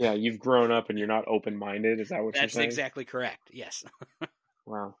 Yeah, you've grown up and you're not open-minded. Is that what you're saying? That's exactly correct. Yes.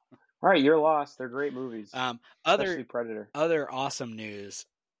 Wow. All right, you're lost. They're great movies. Especially Predator. Other awesome news.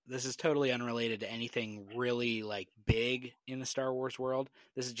 This is totally unrelated to anything really like big in the Star Wars world.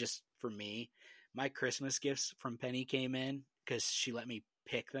 This is just for me. My Christmas gifts from Penny came in because she let me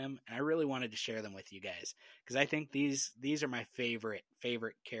pick them, and I really wanted to share them with you guys because I think these are my favorite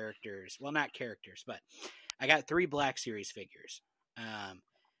characters. Well, not characters, but I got 3 Black Series figures,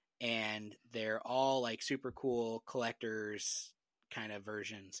 and they're all like super cool collectors kind of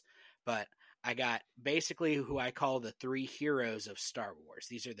versions. But I got basically who I call the 3 heroes of Star Wars.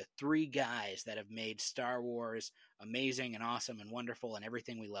 These are the 3 guys that have made Star Wars amazing and awesome and wonderful and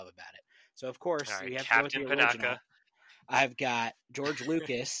everything we love about it. So of course we have Captain to go with the original. I've got George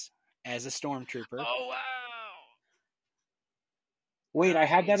Lucas as a stormtrooper. Oh wow! Wait, I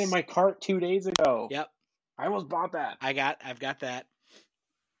had that in my cart 2 days ago. Yep, I almost bought that. I've got that.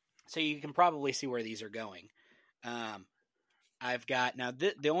 So you can probably see where these are going. I've got now.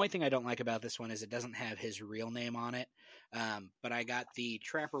 The only thing I don't like about this one is it doesn't have his real name on it. But I got the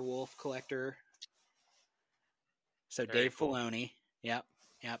Trapper Wolf collector. So Dave Filoni. Yep.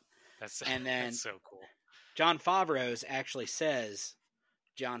 That's so cool. Jon Favreau's actually says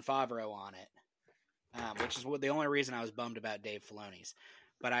Jon Favreau on it, which is the only reason I was bummed about Dave Filoni's.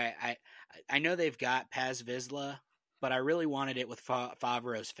 But I know they've got Paz Vizsla, but I really wanted it with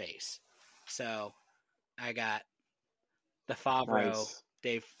Favreau's face. So I got the Favreau Nice.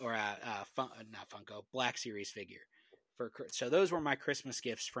 Dave or not Funko Black Series figure. So those were my Christmas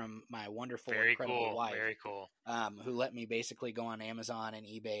gifts from my wonderful, incredible wife. Very cool. Who let me basically go on Amazon and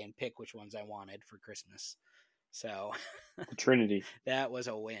eBay and pick which ones I wanted for Christmas. So the Trinity. That was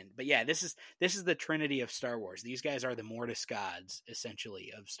a win. But yeah, this is the Trinity of Star Wars. These guys are the Mortis gods,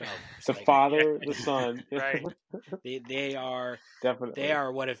 essentially, of Star Wars. The Father, the Son. Right. They are definitely. They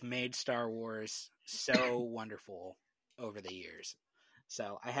are what have made Star Wars so wonderful over the years.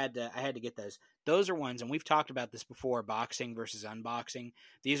 So I had to get those. Those are ones, and we've talked about this before, boxing versus unboxing.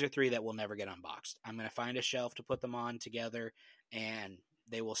 These are 3 that will never get unboxed. I'm going to find a shelf to put them on together, and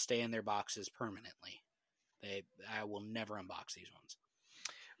they will stay in their boxes permanently. I will never unbox these ones.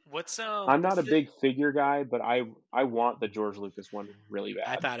 I'm not a big figure guy, but I want the George Lucas one really bad.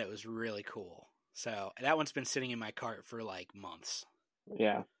 I thought it was really cool. So that one's been sitting in my cart for like months.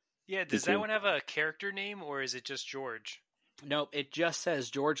 Yeah. Yeah, does that one have a character name, or is it just George? Nope, it just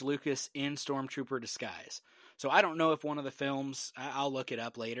says George Lucas in Stormtrooper disguise. So I don't know if one of the films, I'll look it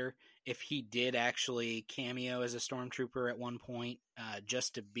up later, if he did actually cameo as a Stormtrooper at one point,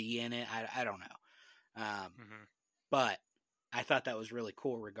 just to be in it. I don't know. But I thought that was really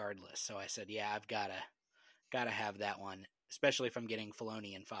cool regardless. So I said, yeah, I've got to have that one, especially if I'm getting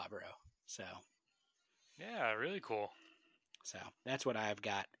Filoni and Favreau. So yeah, really cool. So that's what I've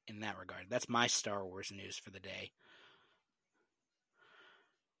got in that regard. That's my Star Wars news for the day.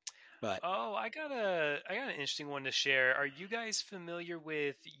 But I got an interesting one to share. Are you guys familiar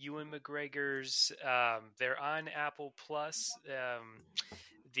with Ewan McGregor's? They're on Apple Plus.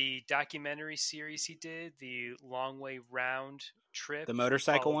 The documentary series he did, the Long Way Round trip, the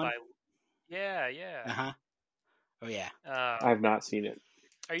motorcycle one. Yeah. Oh yeah. I have not seen it.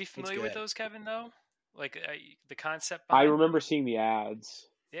 Are you familiar with those, Kevin? Though, like the concept. I remember seeing the ads.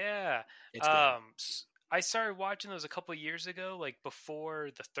 Yeah. It's good. I started watching those a couple years ago, like before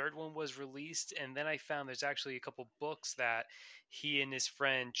the third one was released, and then I found there's actually a couple books that he and his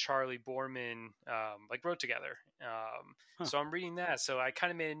friend Charlie Borman wrote together. So I'm reading that. So I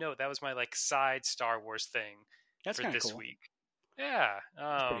kind of made a note. That was my side Star Wars thing for this week. Yeah,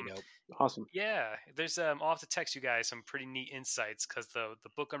 that's pretty dope. Awesome. Yeah, there's I'll have to text you guys some pretty neat insights because the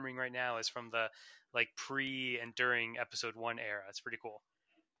book I'm reading right now is from the pre and during Episode 1 era. It's pretty cool.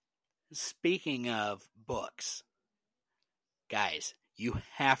 Speaking of books, guys, you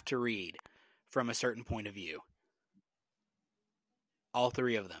have to read From a Certain Point of View. All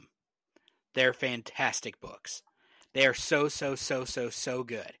 3 of them. They're fantastic books. They are so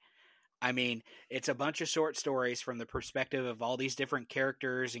good. I mean, it's a bunch of short stories from the perspective of all these different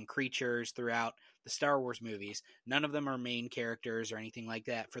characters and creatures throughout the Star Wars movies. None of them are main characters or anything like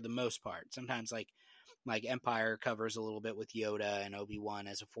that for the most part. Sometimes like Empire covers a little bit with Yoda and Obi-Wan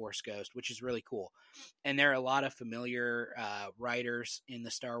as a Force ghost, which is really cool. And there are a lot of familiar writers in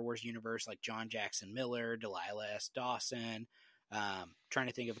the Star Wars universe, like John Jackson Miller, Delilah S. Dawson. Trying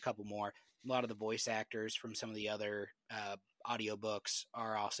to think of a couple more. A lot of the voice actors from some of the other audiobooks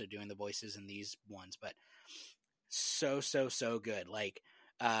are also doing the voices in these ones, but so good. Like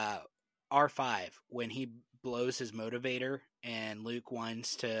R5, when he blows his motivator and Luke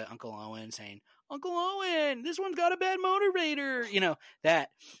whines to Uncle Owen saying, Uncle Owen, this one's got a bad motivator. You know, that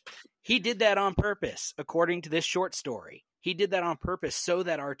he did that on purpose, according to this short story. He did that on purpose so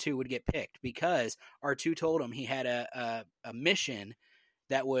that R2 would get picked, because R2 told him he had a mission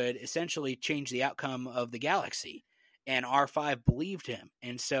that would essentially change the outcome of the galaxy. And R5 believed him.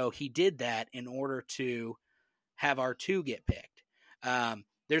 And so he did that in order to have R2 get picked.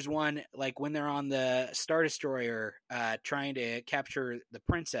 There's one, like when they're on the Star Destroyer trying to capture the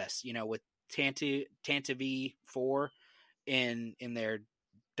princess, you know, with Tantive 4 in their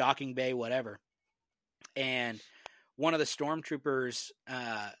docking bay, whatever. And one of the stormtroopers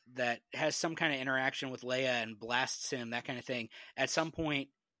that has some kind of interaction with Leia and blasts him, that kind of thing. At some point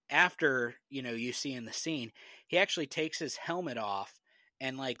after, you know, you see in the scene, he actually takes his helmet off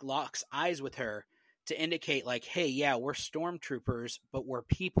and locks eyes with her to indicate hey, yeah, we're stormtroopers, but we're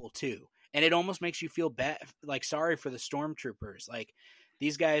people too. And it almost makes you feel bad, sorry for the stormtroopers.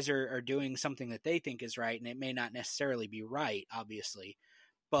 These guys are doing something that they think is right, and it may not necessarily be right, obviously,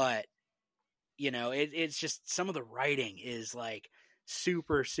 but you know, it's just some of the writing is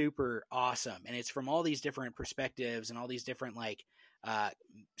super, super awesome. And it's from all these different perspectives and all these different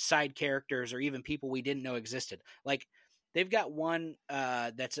side characters or even people we didn't know existed. They've got one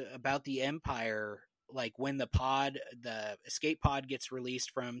that's about the Empire, when the escape pod gets released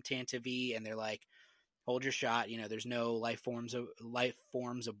from Tantive and they're hold your shot, you know, there's no life forms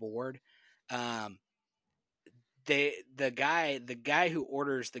aboard. The guy who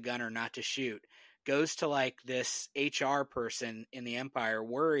orders the gunner not to shoot goes to like this HR person in the Empire,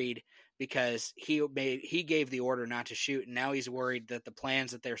 worried because he gave the order not to shoot, and now he's worried that the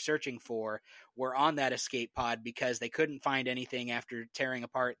plans that they're searching for were on that escape pod because they couldn't find anything after tearing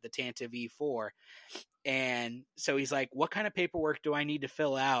apart the Tantive E4. And so he's like, what kind of paperwork do I need to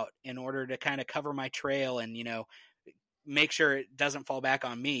fill out in order to kind of cover my trail and, make sure it doesn't fall back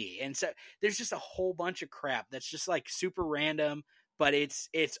on me? And so there's just a whole bunch of crap that's just like super random, but it's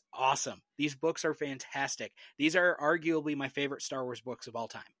awesome. These books are fantastic. These are arguably my favorite Star Wars books of all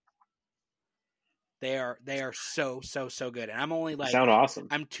time. They are so good. And I'm only like, sound awesome.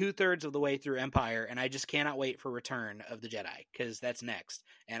 I'm 2/3 of the way through Empire, and I just cannot wait for Return of the Jedi, because that's next.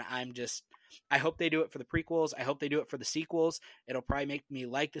 And I hope they do it for the prequels. I hope they do it for the sequels. It'll probably make me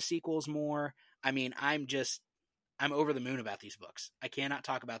like the sequels more. I mean, I'm over the moon about these books. I cannot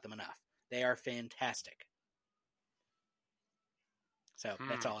talk about them enough. They are fantastic. So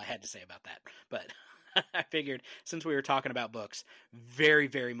that's all I had to say about that. But I figured, since we were talking about books, very,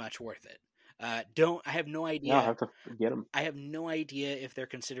 very much worth it. I have no idea. Yeah, I have to get them. I have no idea if they're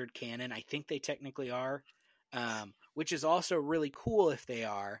considered canon. I think they technically are, which is also really cool if they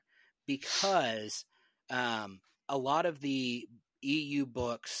are, because a lot of the EU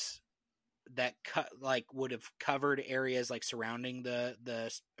books that would have covered areas like surrounding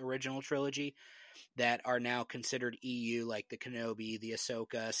the original trilogy that are now considered EU, like the Kenobi, the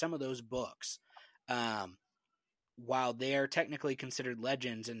Ahsoka, some of those books, while they are technically considered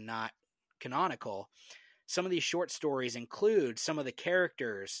legends and not canonical, some of these short stories include some of the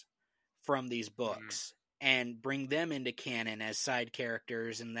characters from these books and bring them into canon as side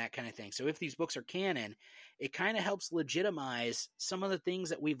characters and that kind of thing. So if these books are canon, it kind of helps legitimize some of the things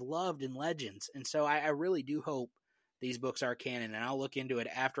that we've loved in Legends. And so I really do hope these books are canon, and I'll look into it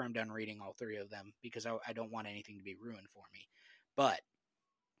after I'm done reading all three of them, because I don't want anything to be ruined for me. But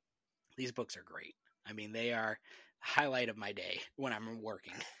these books are great. I mean, they are the highlight of my day when I'm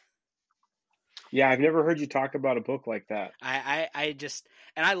working. Yeah, I've never heard you talk about a book like that.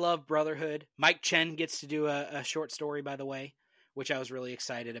 I love Brotherhood. Mike Chen gets to do a short story, by the way, which I was really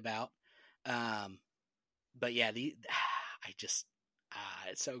excited about. But yeah, it's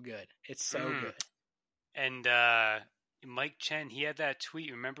so good. It's so good. And Mike Chen, he had that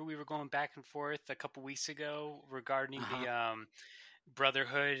tweet. Remember, we were going back and forth a couple weeks ago regarding the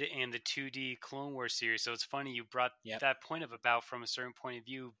Brotherhood and the 2D Clone Wars series. So it's funny you brought that point up about from a certain point of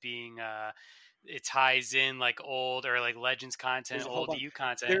view being it ties in like old or like Legends content, old EU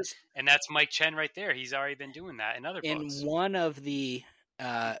content, and that's Mike Chen right there. He's already been doing that in other books. In one of the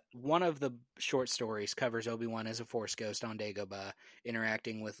short stories covers Obi-Wan as a Force ghost on Dagobah,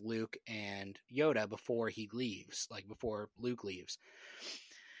 interacting with Luke and Yoda before he leaves, like before Luke leaves.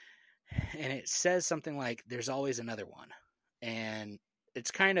 And it says something like, "There's always another one." And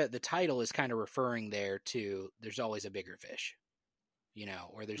it's the title is kind of referring there to "There's always a bigger fish,"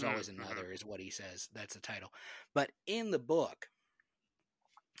 or "There's always another" is what he says. That's the title. But in the book,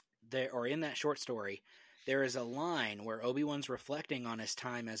 in that short story, there is a line where Obi-Wan's reflecting on his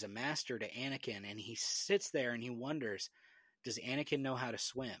time as a master to Anakin, and he sits there and he wonders, does Anakin know how to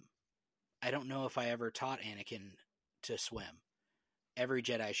swim? I don't know if I ever taught Anakin to swim. Every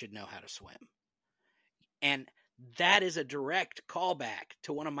Jedi should know how to swim. And that is a direct callback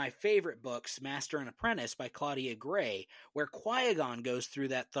to one of my favorite books, Master and Apprentice by Claudia Gray, where Qui-Gon goes through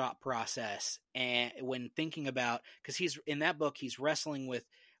that thought process, and when thinking about, because in that book he's wrestling with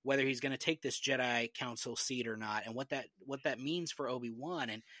whether he's going to take this Jedi Council seat or not, and what that means for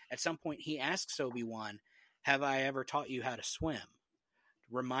Obi-Wan. And at some point he asks Obi-Wan, "Have I ever taught you how to swim?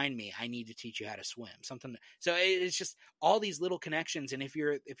 Remind me, I need to teach you how to swim." So it's just all these little connections. And if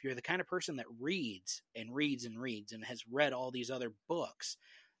you're the kind of person that reads and reads and reads and has read all these other books,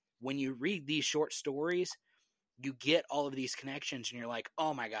 when you read these short stories, you get all of these connections and you're like,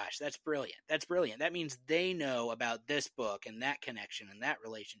 oh my gosh, that's brilliant. That's brilliant. That means they know about this book and that connection and that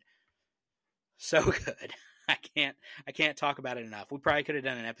relation. So good. I can't talk about it enough. We probably could have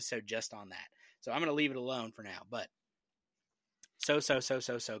done an episode just on that. So I'm going to leave it alone for now, but so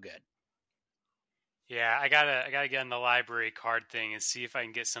good. Yeah, I gotta get on the library card thing and see if I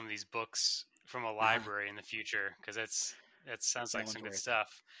can get some of these books from a library in the future, because that sounds like some good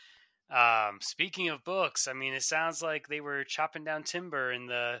stuff. Speaking of books, I mean, it sounds like they were chopping down timber in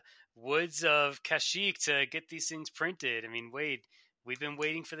the woods of Kashyyyk to get these things printed. I mean, Wade, we've been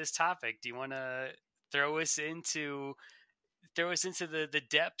waiting for this topic. Do you want to throw us into the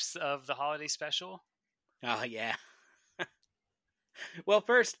depths of the holiday special? Oh yeah. Well,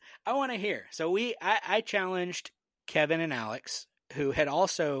 first I want to hear. So I challenged Kevin and Alex, who had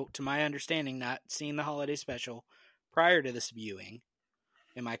also, to my understanding, not seen the holiday special prior to this viewing.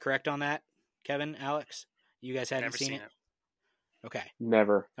 Am I correct on that? Kevin, Alex, you guys hadn't seen it? Okay.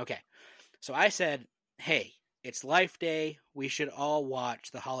 Never. Okay. So I said, hey, it's Life Day. We should all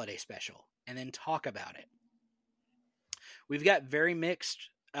watch the holiday special and then talk about it. We've got very mixed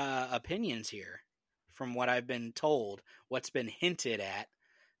opinions here from what I've been told, what's been hinted at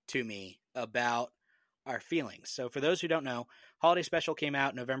to me about our feelings. So for those who don't know, holiday special came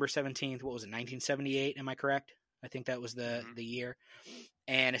out November 17th. What was it, 1978? Am I correct? I think that was the year.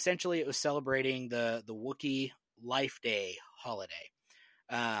 And essentially it was celebrating the Wookie Life Day holiday.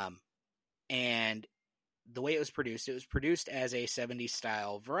 And the way it was produced as a 70s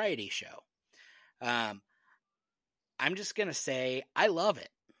style variety show. I'm just going to say I love it.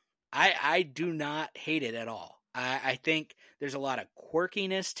 I do not hate it at all. I think there's a lot of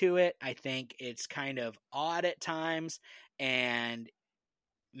quirkiness to it. I think it's kind of odd at times and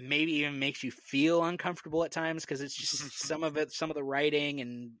maybe even makes you feel uncomfortable at times because it's just some of the writing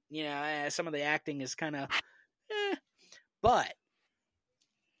and, some of the acting is kind of But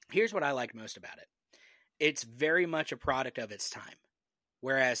here's what I like most about it. It's very much a product of its time.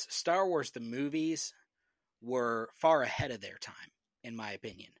 Whereas Star Wars, the movies, were far ahead of their time, in my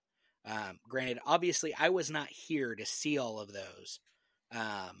opinion. Granted, obviously, I was not here to see all of those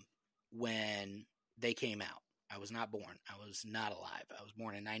when they came out. I was not born. I was not alive. I was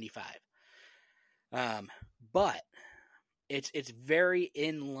born in 95. But it's very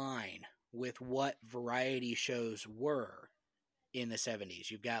in line with what variety shows were in the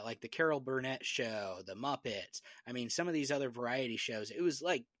 70s. You've got like the Carol Burnett show, the Muppets. I mean, some of these other variety shows, it was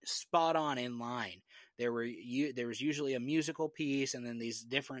like spot on in line. There was usually a musical piece and then these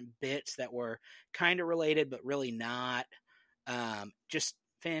different bits that were kind of related, but really not. Just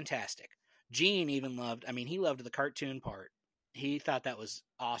fantastic. Gene even loved the cartoon part. He thought that was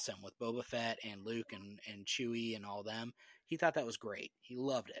awesome with Boba Fett and Luke and Chewie and all them. He thought that was great. He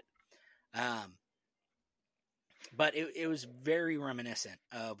loved it. But it was very reminiscent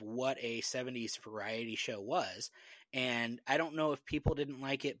of what a 70s variety show was. And I don't know if people didn't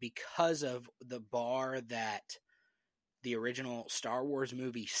like it because of the bar that the original Star Wars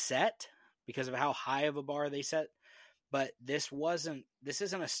movie set, because of how high of a bar they set. But this isn't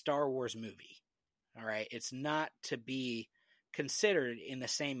a Star Wars movie. All right. It's not to be considered in the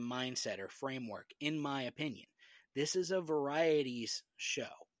same mindset or framework, in my opinion. This is a varieties show.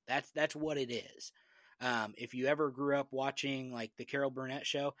 That's what it is. If you ever grew up watching like the Carol Burnett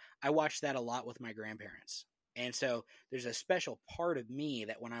show, I watched that a lot with my grandparents. And so there's a special part of me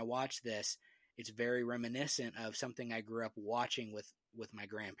that when I watch this, it's very reminiscent of something I grew up watching with my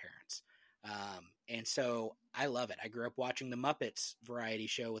grandparents. And so I love it. I grew up watching the Muppets variety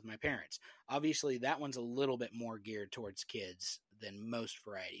show with my parents. Obviously, that one's a little bit more geared towards kids than most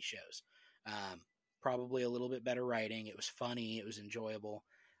variety shows. Probably a little bit better writing. It was funny. It was enjoyable.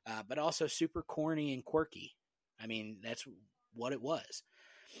 But also super corny and quirky. I mean, that's what it was.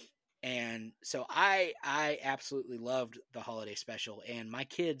 And so I absolutely loved the holiday special. And my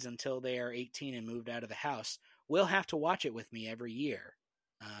kids, until they are 18 and moved out of the house, will have to watch it with me every year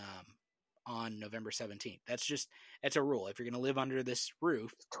on November 17th. That's a rule. If you're going to live under this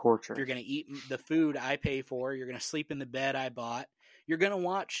roof, torture. If you're going to eat the food I pay for, you're going to sleep in the bed I bought, you're going to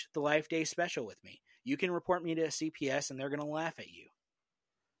watch the Life Day special with me. You can report me to CPS and they're going to laugh at you.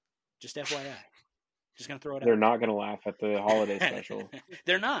 Just FYI. Just going to throw it out. They're not going to laugh at the holiday special.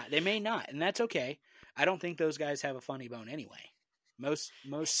 They're not. They may not. And that's okay. I don't think those guys have a funny bone anyway. Most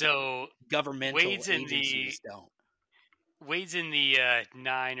so governmental agencies don't. Wade's in the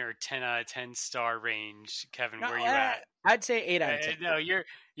 9 or 10 out of 10 star range. Kevin, where are you at? I'd say 8 out of 10. No, you're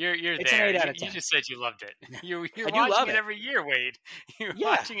it's there. An 8 out of 10. You just said you loved it. You're watching love it every year, Wade. You're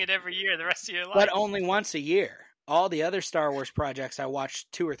watching it every year the rest of your life. But only once a year. All the other Star Wars projects I watch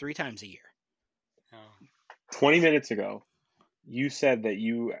 2 or 3 times a year. 20 minutes ago, you said that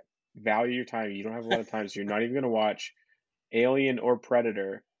you value your time. You don't have a lot of time, so you're not even going to watch Alien or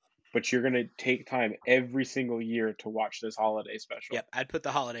Predator, but you're going to take time every single year to watch this holiday special. Yep, I'd put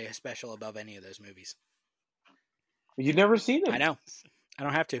the holiday special above any of those movies. You've never seen them. I know. I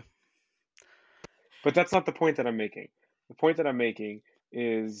don't have to. But that's not the point that I'm making. The point that I'm making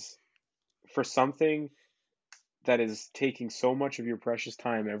is for something that is taking so much of your precious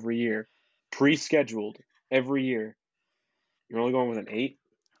time every year, pre-scheduled every year, you're only going with an 8?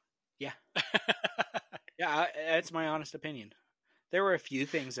 Yeah. Yeah, that's my honest opinion. There were a few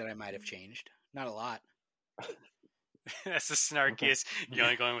things that I might have changed. Not a lot. That's the snarkiest. You're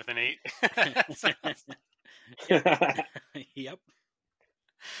only going with an 8? Yep.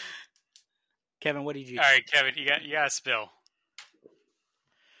 Kevin, what did you All right, Kevin, you got a spill.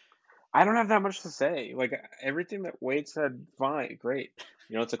 I don't have that much to say. Like, everything that Wade said, fine, great.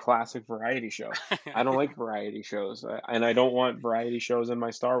 It's a classic variety show. I don't like variety shows, and I don't want variety shows in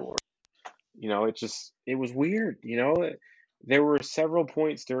my Star Wars. It was weird. There were several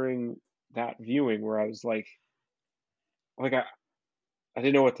points during that viewing where I was like I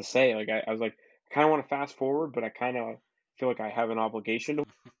didn't know what to say. Like I was like, I kind of want to fast forward, but I kind of feel like I have an obligation to.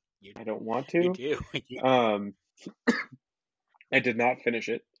 I don't want to. You do. I did not finish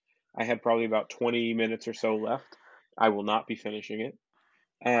it. I had probably about 20 minutes or so left. I will not be finishing it.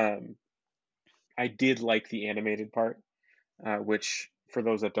 I did like the animated part, which for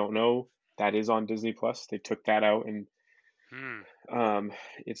those that don't know, that is on Disney Plus. They took that out, and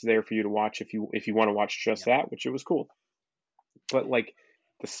it's there for you to watch if you want to watch just that, which it was cool. But like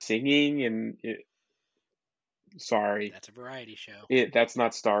the singing and sorry, that's a variety show. That's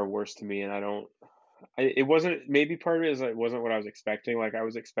not Star Wars to me, and it wasn't. Maybe part of it is it wasn't what I was expecting. Like I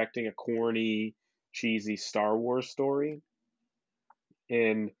was expecting a corny, cheesy Star Wars story,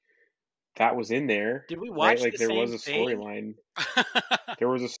 and that was in there. Did we watch right? Like there was a storyline. There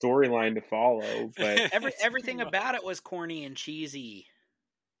was a storyline to follow, but everything about it was corny and cheesy.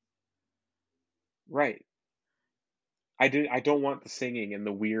 Right. I don't want the singing and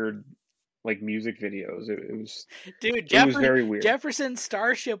the weird like music videos. It was dude. It was very weird. Jefferson's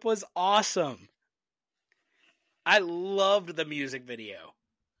Starship was awesome. I loved the music video.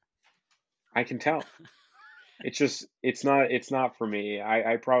 I can tell. It's not for me.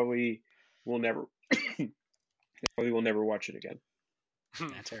 I probably will never watch it again.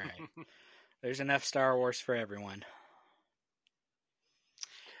 That's all right. There's enough Star Wars for everyone.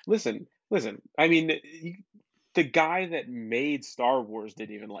 Listen. I mean, the guy that made Star Wars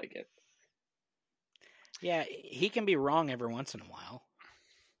didn't even like it. Yeah, he can be wrong every once in a while.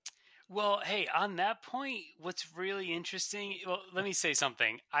 Well, hey, on that point, what's really interesting, well, let me say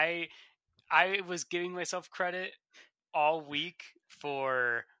something. I was giving myself credit all week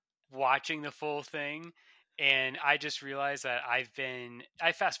for watching the full thing, and I just realized that I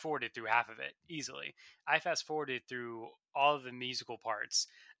fast forwarded through half of it easily. I fast forwarded through all of the musical parts.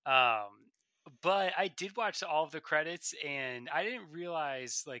 But I did watch all of the credits, and I didn't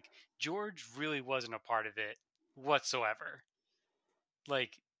realize, like, George really wasn't a part of it whatsoever.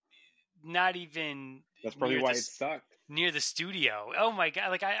 Like, not even. That's probably why it sucked. Near the studio. Oh my god!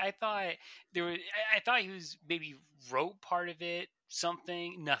 Like I thought I thought he was maybe wrote part of it.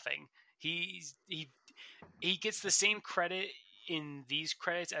 Something. Nothing. He gets the same credit in these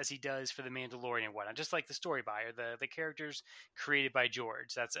credits as he does for the Mandalorian and whatnot. Just like the story by or the characters created by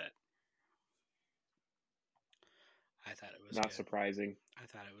George. That's it. I thought it was not good. Surprising. I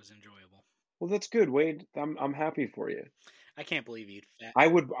thought it was enjoyable. Well, that's good, Wade. I'm happy for you. I can't believe you'd.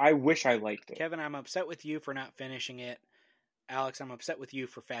 I wish I liked it. Kevin, I'm upset with you for not finishing it. Alex, I'm upset with you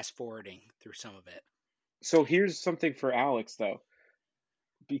for fast forwarding through some of it. So here's something for Alex though,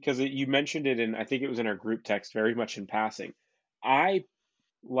 because you mentioned it, and I think it was in our group text, very much in passing. I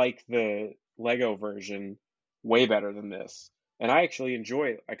like the Lego version way better than this, and I actually enjoy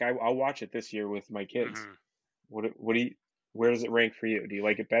it. Like I'll watch it this year with my kids. Mm-hmm. Where does it rank for you? Do you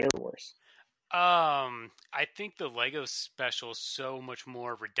like it better or worse? I think the Lego special is so much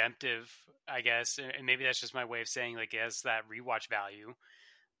more redemptive, I guess, and maybe that's just my way of saying like it has that rewatch value.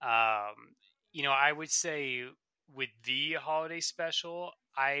 I would say with the holiday special,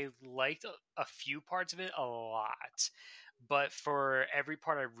 I liked a few parts of it a lot, but for every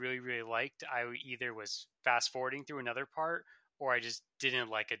part I really, really liked, I either was fast forwarding through another part or I just didn't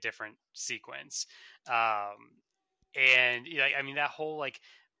like a different sequence. And I mean that whole like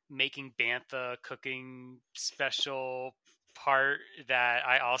making bantha cooking special part that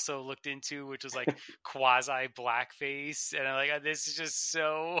I also looked into, which was like quasi blackface, and I'm like, this is just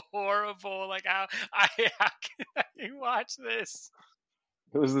so horrible. Like how can I watch this?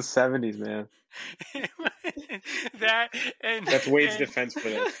 It was the 70s, man. That's Wade's defense for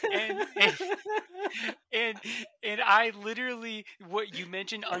this. And I literally, what you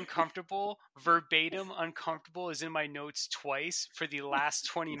mentioned, uncomfortable, verbatim uncomfortable is in my notes twice for the last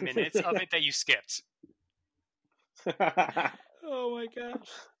 20 minutes of it that you skipped. Oh my gosh.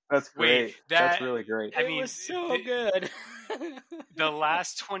 That's great. That's really great. I mean, it was so good. The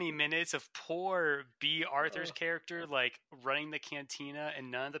last 20 minutes of poor B. Arthur's character, like running the cantina,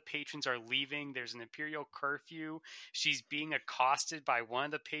 and none of the patrons are leaving. There's an imperial curfew. She's being accosted by one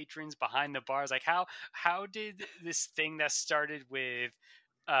of the patrons behind the bars. Like, how did this thing that started with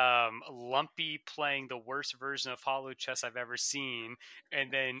Lumpy playing the worst version of Hollow Chess I've ever seen,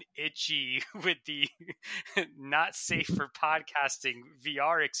 and then Itchy with the not safe for podcasting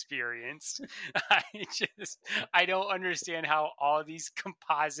VR experience. I don't understand how all these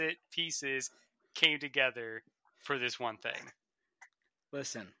composite pieces came together for this one thing.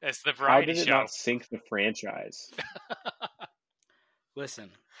 Listen. It's the variety show. How did it not sink the franchise?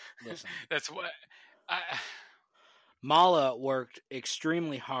 Listen. That's what... Mala worked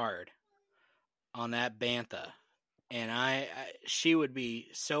extremely hard on that bantha, and she would be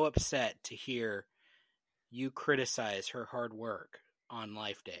so upset to hear you criticize her hard work on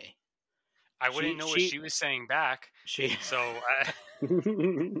Life Day. I wouldn't know what she was saying back. So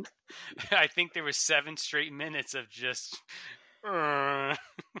I think there was 7 straight minutes of just...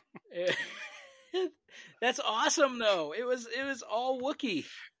 That's awesome, though. It was all Wookie.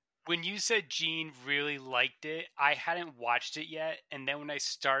 When you said Gene really liked it, I hadn't watched it yet, and then when I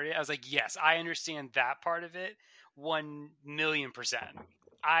started, I was like, yes, I understand that part of it 1,000,000%.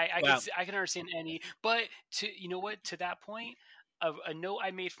 I can understand any, but to that point, a note I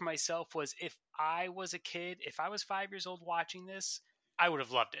made for myself was, if I was a kid, if I was 5 years old watching this, I would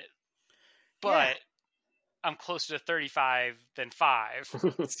have loved it. But I'm closer to 35 than 5.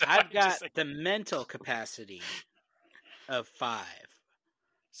 So I've got the mental capacity of 5.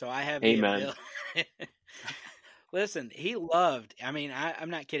 So I have the ability. Listen, he loved, I'm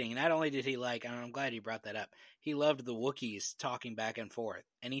not kidding. Not only did he I'm glad he brought that up. He loved the Wookiees talking back and forth.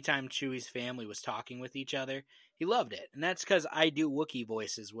 Anytime Chewie's family was talking with each other, he loved it. And that's because I do Wookiee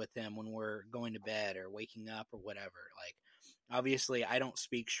voices with them when we're going to bed or waking up or whatever. Obviously, I don't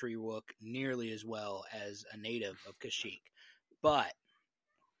speak Shriwook nearly as well as a native of Kashyyyk. But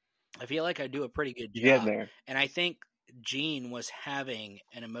I feel like I do a pretty good job. You get there. And I think Gene was having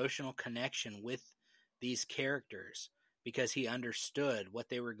an emotional connection with these characters because he understood what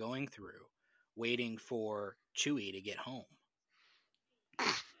they were going through, waiting for Chewie to get home.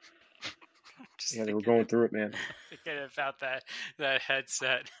 They were going through it, man. Thinking about that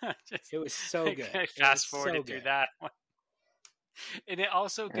headset. It was so good. I fast forwarded through that one. And it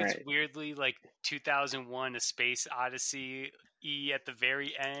also gets weirdly 2001: A Space Odyssey at the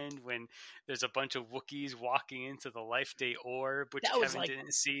very end when there's a bunch of Wookiees walking into the Life Day orb, which Kevin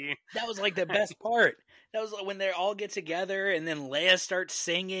didn't see. That was the best part. That was when they all get together and then Leia starts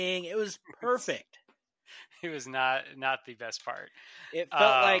singing. It was perfect. It was not the best part. It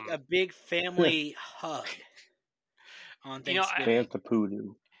felt like a big family hug on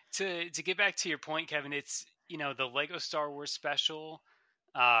Thanksgiving. To get back to your point, Kevin, it's the Lego Star Wars special.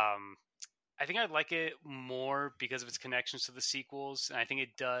 I think I'd like it more because of its connections to the sequels, and I think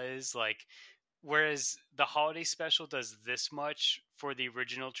it does whereas the holiday special does this much for the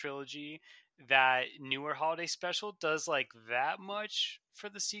original trilogy, that newer holiday special does that much for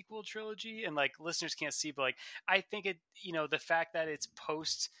the sequel trilogy. And listeners can't see, but I think it, the fact that it's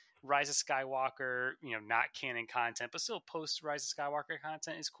post Rise of Skywalker, not canon content, but still post Rise of Skywalker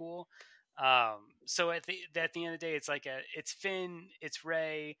content is cool. So at the end of the day, it's it's Finn, it's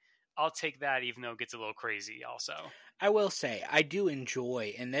Rey. I'll take that, even though it gets a little crazy. Also, I will say I do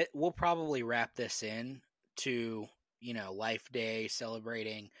enjoy, and that we'll probably wrap this in to Life Day,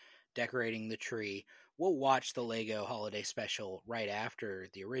 celebrating, decorating the tree. We'll watch the Lego Holiday Special right after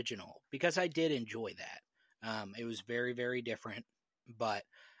the original because I did enjoy that. It was very, very different, but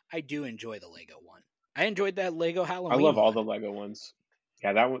I do enjoy the Lego one. I enjoyed that Lego Halloween. I love all the Lego ones.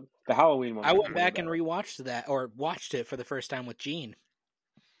 Yeah, that one, the Halloween one. I went back and rewatched that, or watched it for the first time with Gene.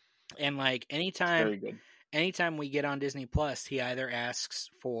 And anytime we get on Disney Plus, he either asks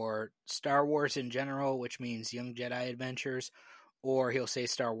for Star Wars in general, which means Young Jedi Adventures, or he'll say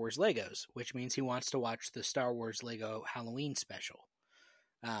Star Wars Legos, which means he wants to watch the Star Wars Lego Halloween special.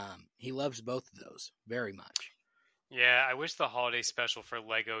 He loves both of those very much. Yeah, I wish the holiday special for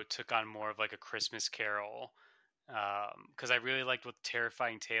Lego took on more of a Christmas Carol. Because I really liked what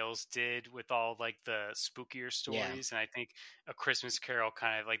Terrifying Tales did with all the spookier stories, and I think A Christmas Carol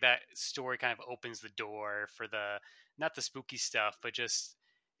kind of that story kind of opens the door for not the spooky stuff, but just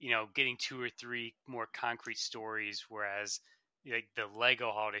getting 2 or 3 more concrete stories. Whereas the Lego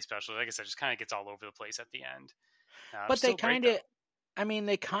holiday special, like I said, just kind of gets all over the place at the end. But they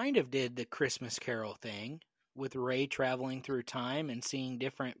kind of did the Christmas Carol thing with Rey traveling through time and seeing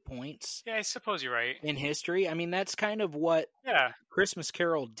different points. Yeah, I suppose you're right. In history. That's kind of what Christmas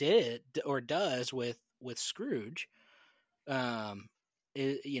Carol did or does with Scrooge.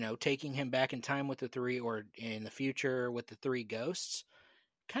 Taking him back in time with the 3, or in the future with the 3 ghosts,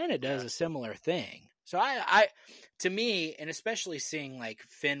 kind of does a similar thing. So I to me, and especially seeing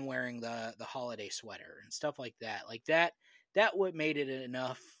Finn wearing the holiday sweater and stuff like that what made it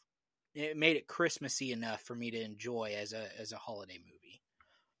enough. It made it Christmassy enough for me to enjoy as a holiday movie,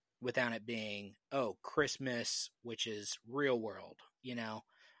 without it being Christmas, which is real world.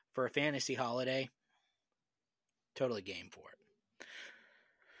 For a fantasy holiday, totally game for it.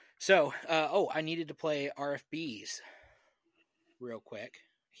 So, I needed to play RFBs. real quick.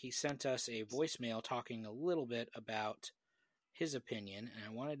 He sent us a voicemail talking a little bit about his opinion, and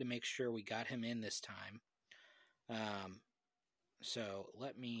I wanted to make sure we got him in this time. So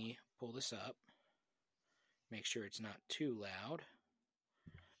let me pull this up. Make sure it's not too loud.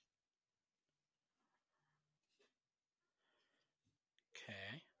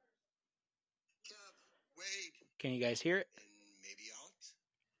 Okay. Wade. Can you guys hear it? And maybe Alex.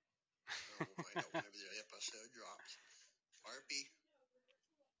 We'll find out whenever the episode drops. RP.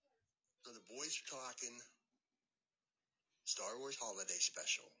 So the boys are talking Star Wars Holiday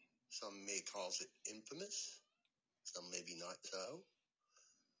Special. Some may call it infamous. Some maybe not so.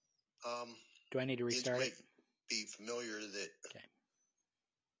 Do I need to restart it? Be familiar that okay.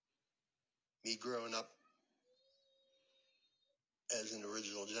 Me growing up as an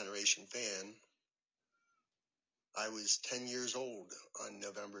original generation fan, I was 10 years old on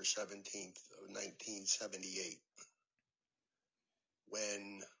November 17th of 1978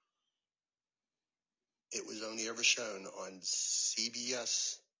 when it was only ever shown on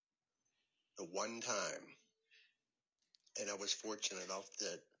CBS the one time. And I was fortunate enough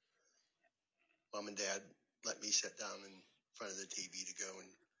that Mom and Dad let me sit down in front of the TV to go and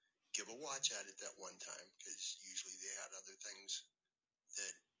give a watch at it that one time, because usually they had other things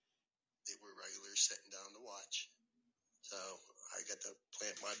that they were regular sitting down to watch. So I got to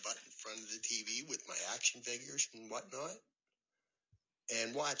plant my butt in front of the TV with my action figures and whatnot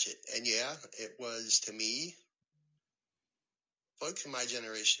and watch it. And yeah, it was, to me, folks in my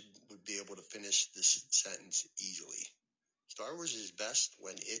generation would be able to finish this sentence easily. Star Wars is best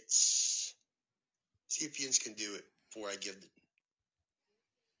when it's... See if Jens can do it before I give it.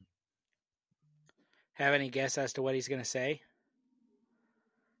 Have any guess as to what he's going to say?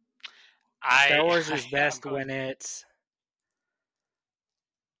 Star Wars is best when it's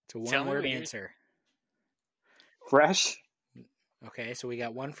a one-word answer. Fresh? Okay, so we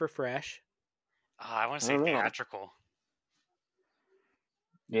got one for fresh. I want to say theatrical.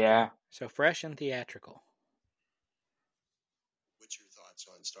 Yeah. So fresh and theatrical. What's your thoughts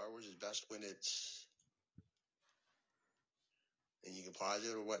on Star Wars is best when it's... And you can pause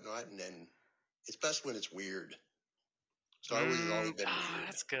it or whatnot, and then it's best when it's weird. Star Wars has always been weird.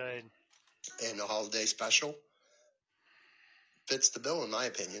 That's good. And the holiday special fits the bill, in my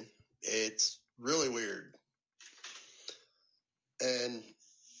opinion. It's really weird. And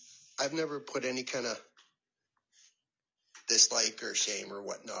I've never put any kind of dislike or shame or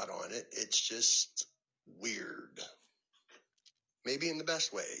whatnot on it. It's just weird. Maybe in the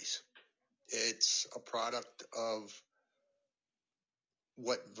best ways. It's a product of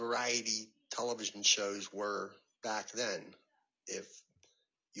what variety television shows were back then. If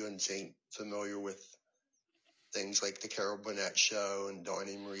you ain't familiar with things like the Carol Burnett show and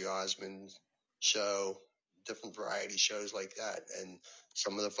Donnie Marie Osmond's show, different variety shows like that. And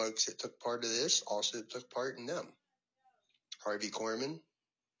some of the folks that took part of this also took part in them. Harvey Korman,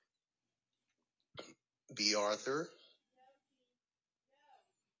 B. Arthur.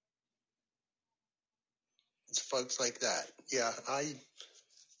 It's folks like that. Yeah, I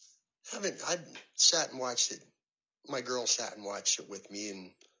sat and watched it. My girl sat and watched it with me,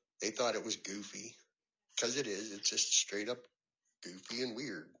 and they thought it was goofy. Because it is. It's just straight up goofy and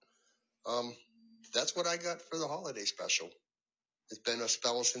weird. That's what I got for the holiday special. It's been a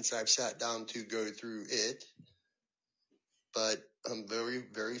spell since I've sat down to go through it. But I'm very,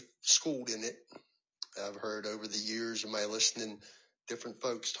 very schooled in it. I've heard over the years of my listening different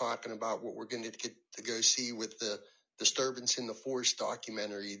folks talking about what we're going to get to go see with the Disturbance in the Force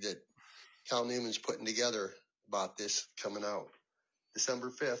documentary that Cal Newman's putting together about this coming out December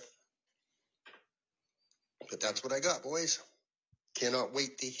 5th. But that's what I got, boys. Cannot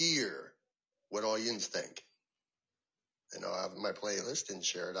wait to hear what all yins think. And I'll have my playlist and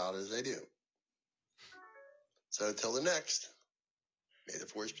share it out as they do. So till the next, may the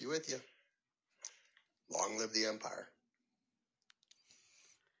Force be with you. Long live the Empire.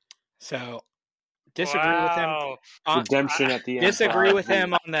 So, disagree with him. Redemption at the end. Disagree with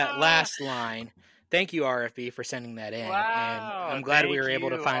him on that last line. Thank you, RFB, for sending that in. Wow, and I'm glad we were able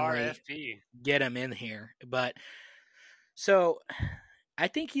to finally RFB. get him in here. But so I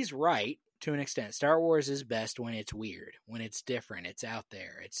think he's right to an extent. Star Wars is best when it's weird, when it's different, it's out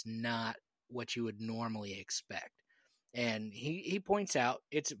there. It's not what you would normally expect. And he points out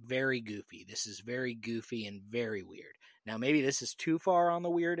it's very goofy. This is very goofy and very weird. Now, maybe this is too far on the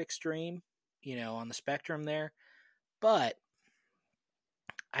weird extreme, on the spectrum there. But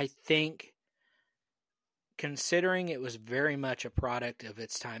I think, considering it was very much a product of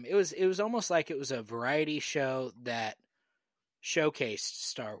its time, it was almost like it was a variety show that showcased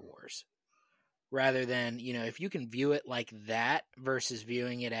Star Wars. rather than, if you can view it like that versus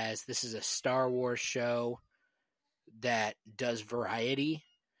viewing it as this is a Star Wars show that does variety,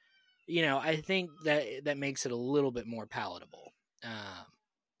 I think that makes it a little bit more palatable.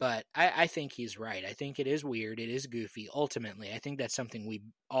 But I think he's right. I think it is weird. It is goofy. Ultimately, I think that's something we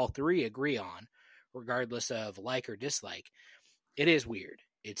all three agree on, regardless of like or dislike. It is weird.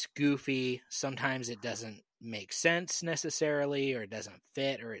 It's goofy. Sometimes it doesn't make sense necessarily, or it doesn't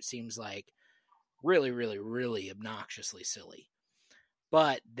fit, or it seems like really, really, really obnoxiously silly.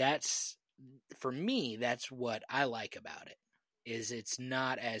 But for me, that's what I like about it, is it's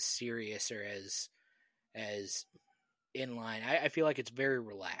not as serious or as in line. I feel like it's very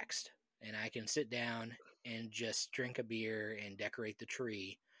relaxed, and I can sit down and just drink a beer and decorate the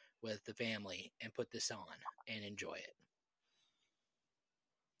tree with the family and put this on and enjoy it.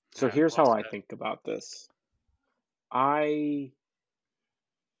 So here's how I think about this. We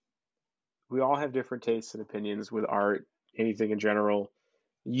all have different tastes and opinions with art, anything in general.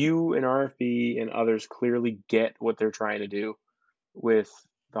 You and RFB and others clearly get what they're trying to do with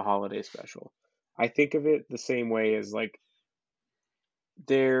the holiday special. I think of it the same way as like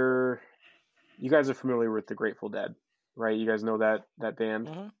you guys are familiar with the Grateful Dead, right? You guys know that band?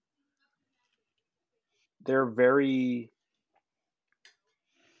 Mm-hmm.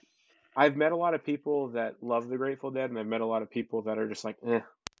 I've met a lot of people that love the Grateful Dead, and I've met a lot of people that are just like,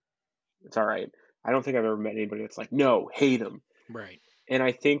 it's all right. I don't think I've ever met anybody that's like, no, hate them. Right. And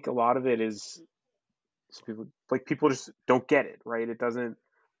I think a lot of it is people just don't get it, right?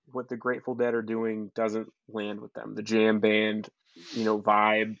 What the Grateful Dead are doing doesn't land with them. The jam band,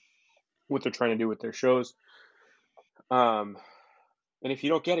 vibe, what they're trying to do with their shows. And if you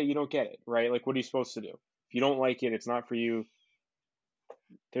don't get it, you don't get it, right? Like, what are you supposed to do? If you don't like it, it's not for you.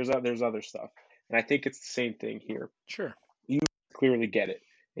 There's other stuff. And I think it's the same thing here. Sure. You clearly get it,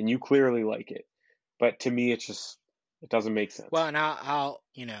 and you clearly like it. But to me, it doesn't make sense. Well, and I'll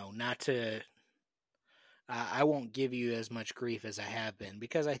I won't give you as much grief as I have been,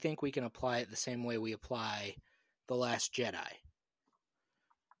 because I think we can apply it the same way we apply The Last Jedi.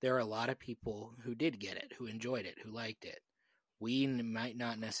 There are a lot of people who did get it, who enjoyed it, who liked it. We might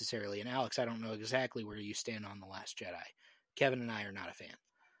not necessarily, and Alex, I don't know exactly where you stand on The Last Jedi. Kevin and I are not a fan.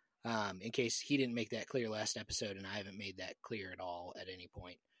 In case he didn't make that clear last episode, and I haven't made that clear at all at any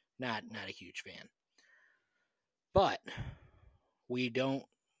point. Not a huge fan. But we don't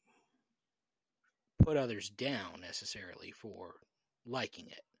put others down necessarily for liking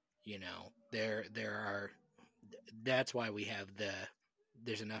it. That's why we have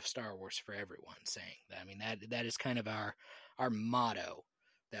there's enough Star Wars for everyone saying that. I mean, that is kind of our motto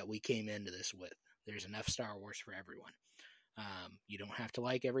that we came into this with. There's enough Star Wars for everyone. You don't have to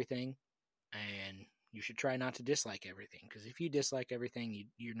like everything, and you should try not to dislike everything, because if you dislike everything,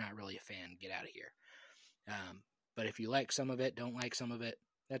 you're not really a fan. Get out of here. But if you like some of it, don't like some of it,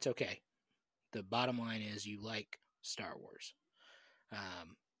 that's okay. The bottom line is you like Star Wars.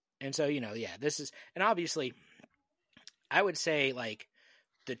 And so, this is, and obviously, I would say, like,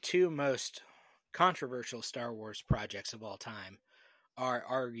 the two most controversial Star Wars projects of all time are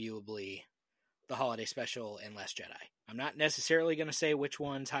arguably the Holiday Special and Last Jedi. I'm not necessarily going to say which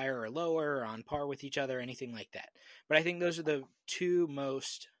one's higher or lower or on par with each other or anything like that. But I think those are the two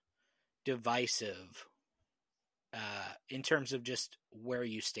most divisive in terms of just where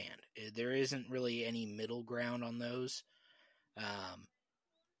you stand. There isn't really any middle ground on those.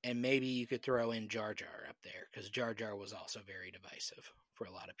 And maybe you could throw in Jar Jar up there, because Jar Jar was also very divisive for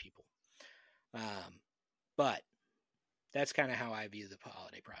a lot of people. But that's kind of how I view the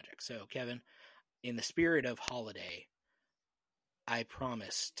Holiday Project. So, Kevin, in the spirit of holiday, I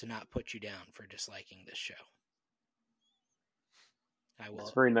promise to not put you down for disliking this show.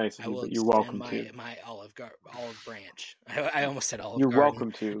 It's very nice of you, but you're welcome to. My olive branch. I almost said olive You're garden.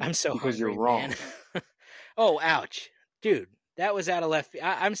 Welcome to. I'm so because hungry, you're wrong. man. Oh, ouch. Dude, that was out of left.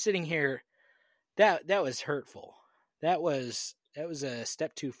 I'm sitting here. That was hurtful. That was a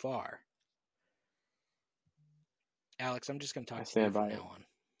step too far. Alex, I'm just going to talk to you from now on.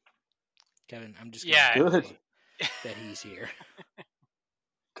 Kevin, I'm just good that he's here.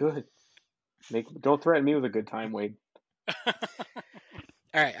 Good. Don't threaten me with a good time, Wade.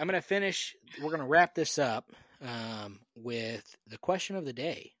 All right, I'm going to finish. We're going to wrap this up with the question of the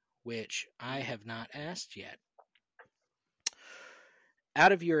day, which I have not asked yet.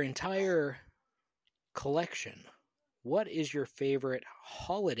 Out of your entire collection, what is your favorite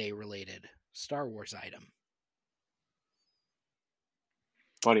holiday-related Star Wars item?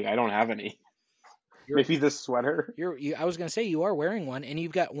 Buddy, I don't have any. Maybe this sweater. I was going to say, you are wearing one, and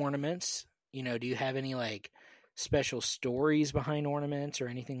you've got ornaments. Do you have any, like, special stories behind ornaments or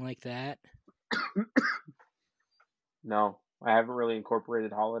anything like that? No, I haven't really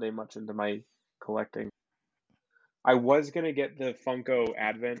incorporated holiday much into my collecting. I was gonna get the Funko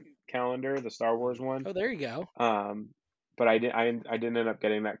Advent calendar, the Star Wars one. Oh, there you go. But I didn't end up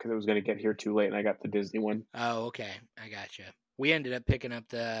getting that because it was gonna get here too late, and I got the Disney one. Oh, okay, I gotcha. We ended up picking up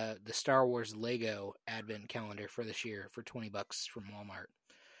the Star Wars Lego Advent calendar for this year for $20 from Walmart.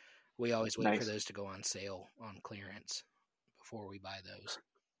 We always wait for those to go on sale on clearance before we buy those.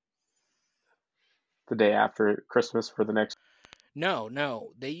 The day after Christmas for the next.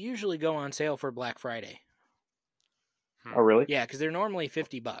 No, they usually go on sale for Black Friday. Oh, really? Yeah, because they're normally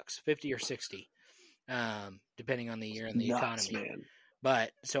 $50, 50 or 60, depending on the year and the economy. Man.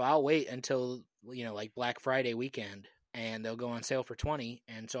 But so I'll wait until like Black Friday weekend, and they'll go on sale for $20,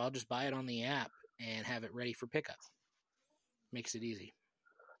 and so I'll just buy it on the app and have it ready for pickup. Makes it easy.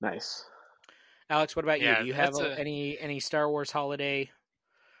 Nice. Alex, what about you? Do you have any Star Wars holiday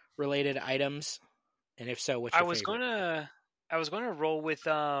related items? And if so, what's your favorite? I was going to roll with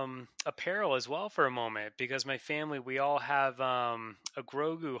apparel as well for a moment, because my family, we all have a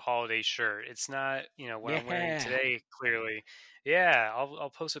Grogu holiday shirt. It's not, what I'm wearing today, clearly. Yeah, I'll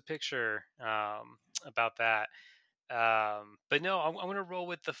post a picture about that. But no, I'm going to roll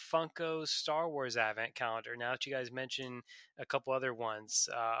with the Funko Star Wars Advent calendar. Now that you guys mentioned a couple other ones.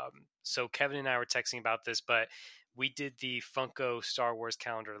 So Kevin and I were texting about this, but we did the Funko Star Wars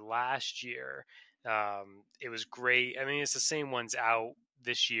calendar last year. It was great. I mean, it's the same ones out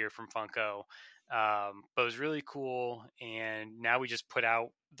this year from Funko, but it was really cool. And now we just put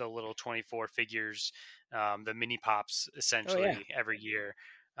out the little 24 figures, the mini pops, essentially every year.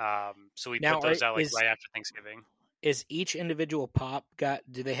 So we put those out right after Thanksgiving. Is each individual pop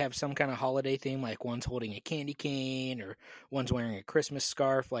do they have some kind of holiday theme? Like one's holding a candy cane or one's wearing a Christmas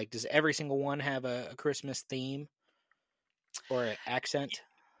scarf? Like, does every single one have a Christmas theme or an accent?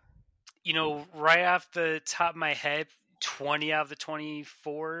 Right off the top of my head, 20 out of the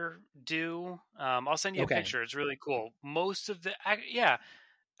 24 do. I'll send you a picture. It's really cool. Most of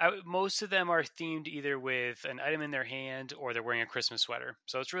them are themed either with an item in their hand or they're wearing a Christmas sweater.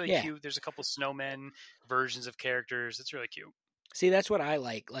 So it's really cute. There's a couple snowmen versions of characters. It's really cute. See, that's what I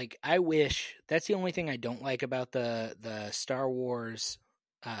like. Like, I wish that's the only thing I don't like about the Star Wars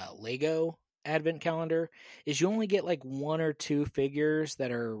Lego Advent calendar is you only get like 1 or 2 figures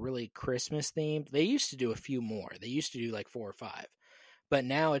that are really Christmas themed. They used to do a few more. They used to do like 4 or 5. But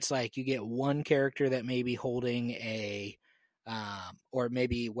now it's like you get one character that may be holding a or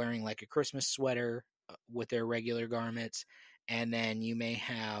maybe wearing like a Christmas sweater with their regular garments, and then you may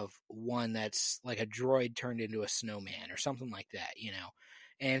have one that's like a droid turned into a snowman or something like that,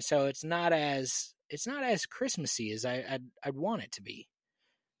 And so it's not as Christmassy as I'd want it to be.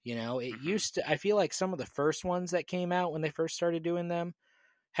 It used to, I feel like some of the first ones that came out when they first started doing them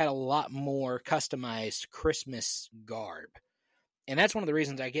had a lot more customized Christmas garb. And that's one of the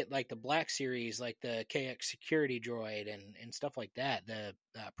reasons I get like the Black Series, like the KX security droid and stuff like that, the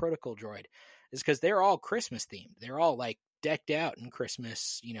protocol droid, is because they're all Christmas themed. They're all like decked out in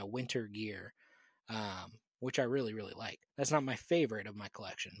Christmas, winter gear, which I really, really like. That's not my favorite of my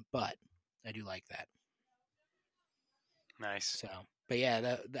collection, but I do like that. Nice. So, but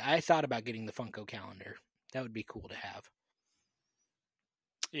yeah, I thought about getting the Funko calendar. That would be cool to have.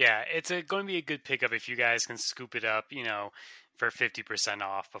 Yeah, it's going to be a good pickup if you guys can scoop it up, for 50%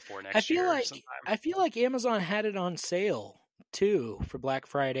 off before next year. I feel like Amazon had it on sale too for Black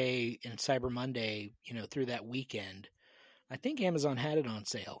Friday and Cyber Monday, through that weekend. I think Amazon had it on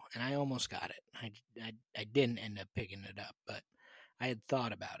sale, and I almost got it. I didn't end up picking it up, but I had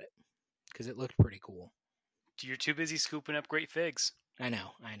thought about it because it looked pretty cool. You're too busy scooping up great figs. I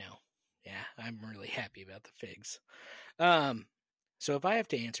know. Yeah, I'm really happy about the figs. So if I have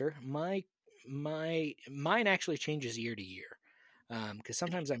to answer, mine actually changes year to year. Because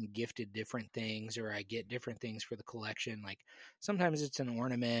sometimes I'm gifted different things or I get different things for the collection. Like sometimes it's an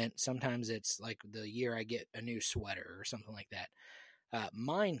ornament. Sometimes it's like the year I get a new sweater or something like that.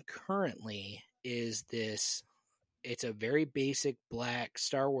 Mine currently is this. It's a very basic black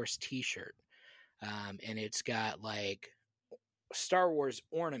Star Wars t-shirt. And it's got like Star Wars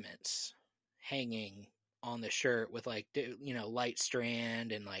ornaments hanging on the shirt with like, light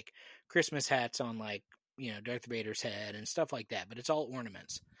strand and like Christmas hats on like, Darth Vader's head and stuff like that, but it's all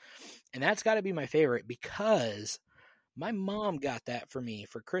ornaments. And that's got to be my favorite because my mom got that for me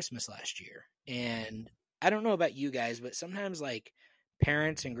for Christmas last year. And I don't know about you guys, but sometimes like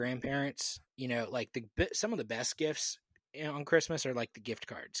parents and grandparents, like some of the best gifts on Christmas are like the gift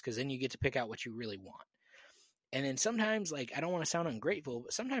cards, because then you get to pick out what you really want. And then sometimes, like, I don't want to sound ungrateful,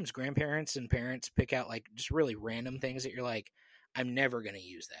 but sometimes grandparents and parents pick out like just really random things that you're like, I'm never going to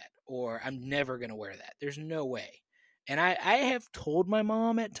use that, or I'm never going to wear that. There's no way. And I have told my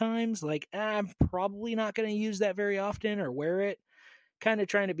mom at times, like, I'm probably not going to use that very often or wear it, kind of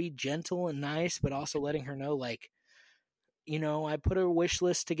trying to be gentle and nice, but also letting her know, like, you know, I put a wish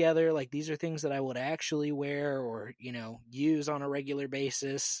list together. Like, these are things that I would actually wear or, you know, use on a regular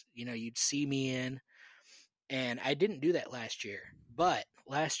basis. You know, you'd see me in. And I didn't do that last year. But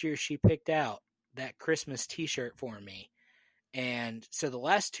last year she picked out that Christmas t-shirt for me. And so the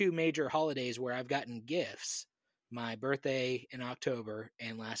last two major holidays where I've gotten gifts, my birthday in October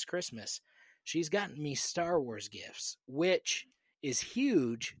and last Christmas, she's gotten me Star Wars gifts, which is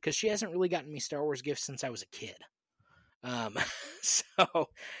huge because she hasn't really gotten me Star Wars gifts since I was a kid. So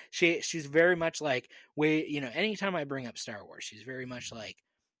she's very much like, wait, you know, anytime I bring up Star Wars, she's very much like,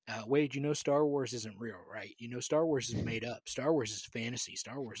 Wade, you know, Star Wars isn't real, right? You know, Star Wars is made up. Star Wars is fantasy.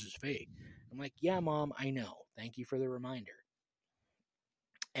 Star Wars is fake. I'm like, yeah, Mom, I know. Thank you for the reminder.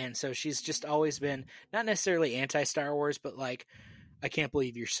 And so she's just always been not necessarily anti-Star Wars, but like, I can't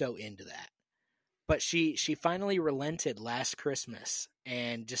believe you're so into that. But she finally relented last Christmas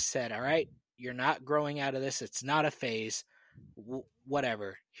and just said, all right, you're not growing out of this. It's not a phase.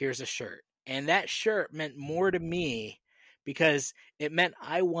 Whatever. Here's a shirt. And that shirt meant more to me because it meant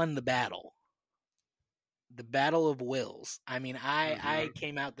I won the battle. The battle of wills. I mean, I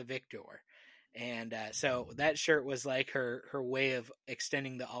came out the victor. And so that shirt was like her way of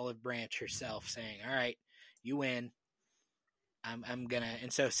extending the olive branch herself, saying, all right, you win. I'm gonna,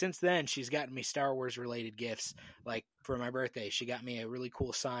 and so since then she's gotten me Star Wars related gifts. Like for my birthday, she got me a really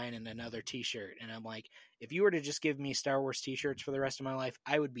cool sign and another t-shirt. And I'm like, if you were to just give me Star Wars t-shirts for the rest of my life,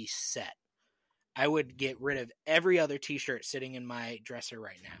 I would be set. I would get rid of every other t-shirt sitting in my dresser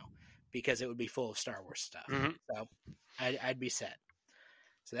right now because it would be full of Star Wars stuff. Mm-hmm. So I'd be set.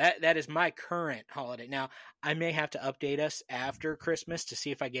 So that is my current holiday. Now I may have to update us after Christmas to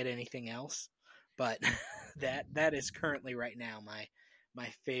see if I get anything else. But that is currently right now my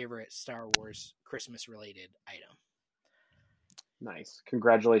favorite Star Wars Christmas related item. Nice.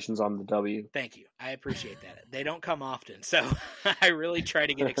 Congratulations on the W. Thank you. I appreciate that. They don't come often, so I really try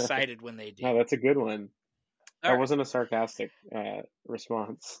to get excited when they do. No, that's a good one. That wasn't a sarcastic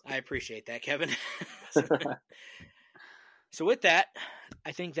response. I appreciate that, Kevin. So with that,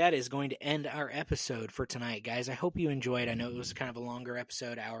 I think that is going to end our episode for tonight, guys. I hope you enjoyed. I know it was kind of a longer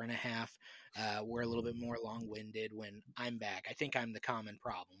episode, hour and a half. We're a little bit more long-winded when I'm back. I think I'm the common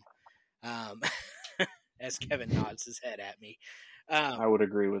problem, as Kevin nods his head at me. I would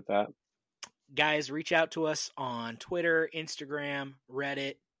agree with that. Guys, reach out to us on Twitter, Instagram,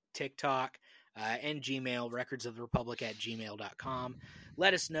 Reddit, TikTok, and Gmail, recordsoftherepublic@gmail.com.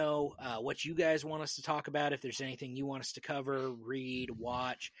 Let us know what you guys want us to talk about, if there's anything you want us to cover, read,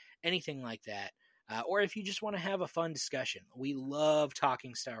 watch, anything like that. Or if you just want to have a fun discussion. We love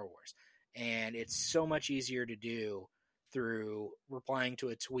talking Star Wars, and it's so much easier to do through replying to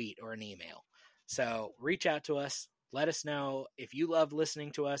a tweet or an email. So reach out to us. Let us know if you love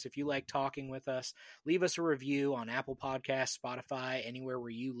listening to us, if you like talking with us. Leave us a review on Apple Podcasts, Spotify, anywhere where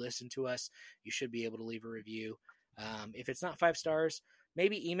you listen to us. You should be able to leave a review. If it's not 5 stars,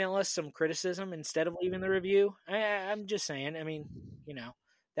 maybe email us some criticism instead of leaving the review. I'm just saying. I mean, you know,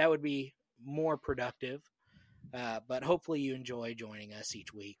 that would be more productive. But hopefully you enjoy joining us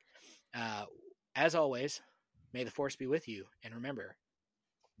each week. As always, may the Force be with you. And remember,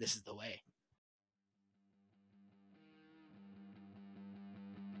 this is the way.